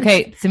 Yes.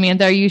 Okay,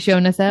 Samantha, are you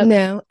showing us up?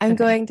 No, I'm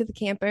going to the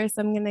camper, so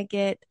I'm gonna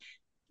get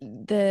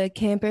the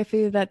camper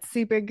food that's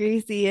super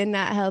greasy and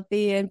not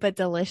healthy but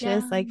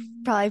delicious, like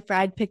probably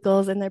fried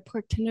pickles, and their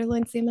pork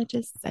tenderloin sandwich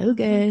is so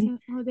good.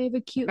 Oh, they have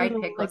a cute Fried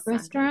little pickles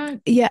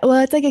restaurant. Yeah,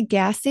 well, it's like a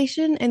gas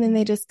station, and then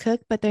they just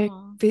cook, but their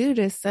food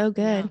is so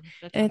good.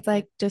 And it's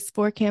like just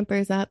 4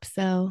 campers up,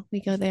 so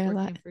we go there a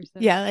lot.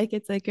 Yeah, like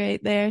it's like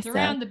right there. It's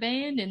around the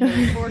band and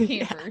there's 4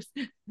 campers.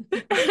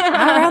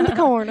 Around the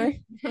corner.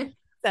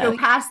 Go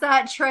past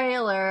that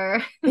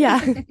trailer.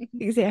 Yeah,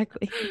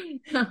 exactly.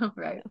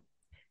 Right.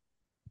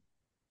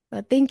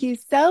 Well, thank you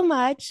so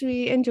much.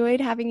 We enjoyed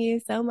having you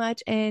so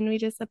much, and we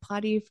just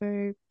applaud you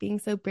for being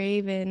so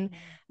brave and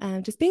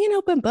just being an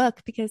open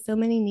book, because so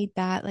many need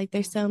that. Like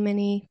there's so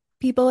many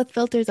people with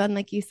filters on,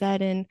 like you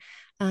said, and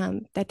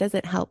that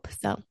doesn't help.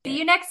 So see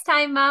you next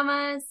time,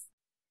 mamas.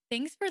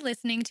 Thanks for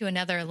listening to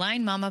another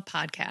Aligned Mama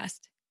podcast.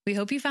 We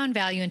hope you found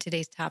value in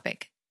today's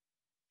topic.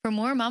 For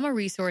more mama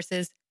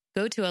resources,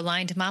 go to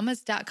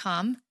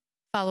alignedmamas.com,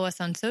 follow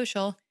us on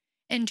social,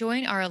 and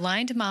join our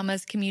Aligned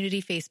Mamas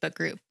community Facebook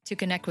group to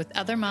connect with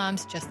other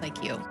moms just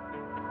like you.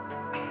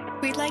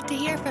 We'd like to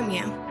hear from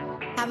you.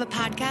 Have a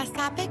podcast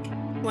topic?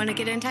 Want to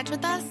get in touch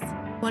with us?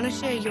 Want to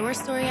share your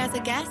story as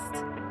a guest?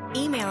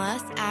 Email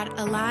us at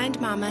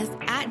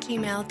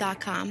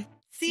alignedmamas@gmail.com.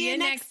 See you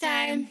next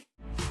time.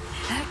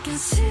 I can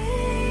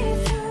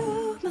see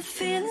through my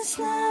feelings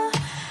now.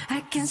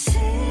 I can see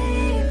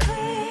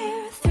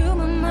clear through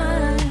my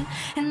mind.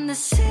 And the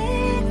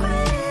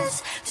secret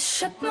is to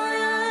shut my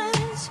eyes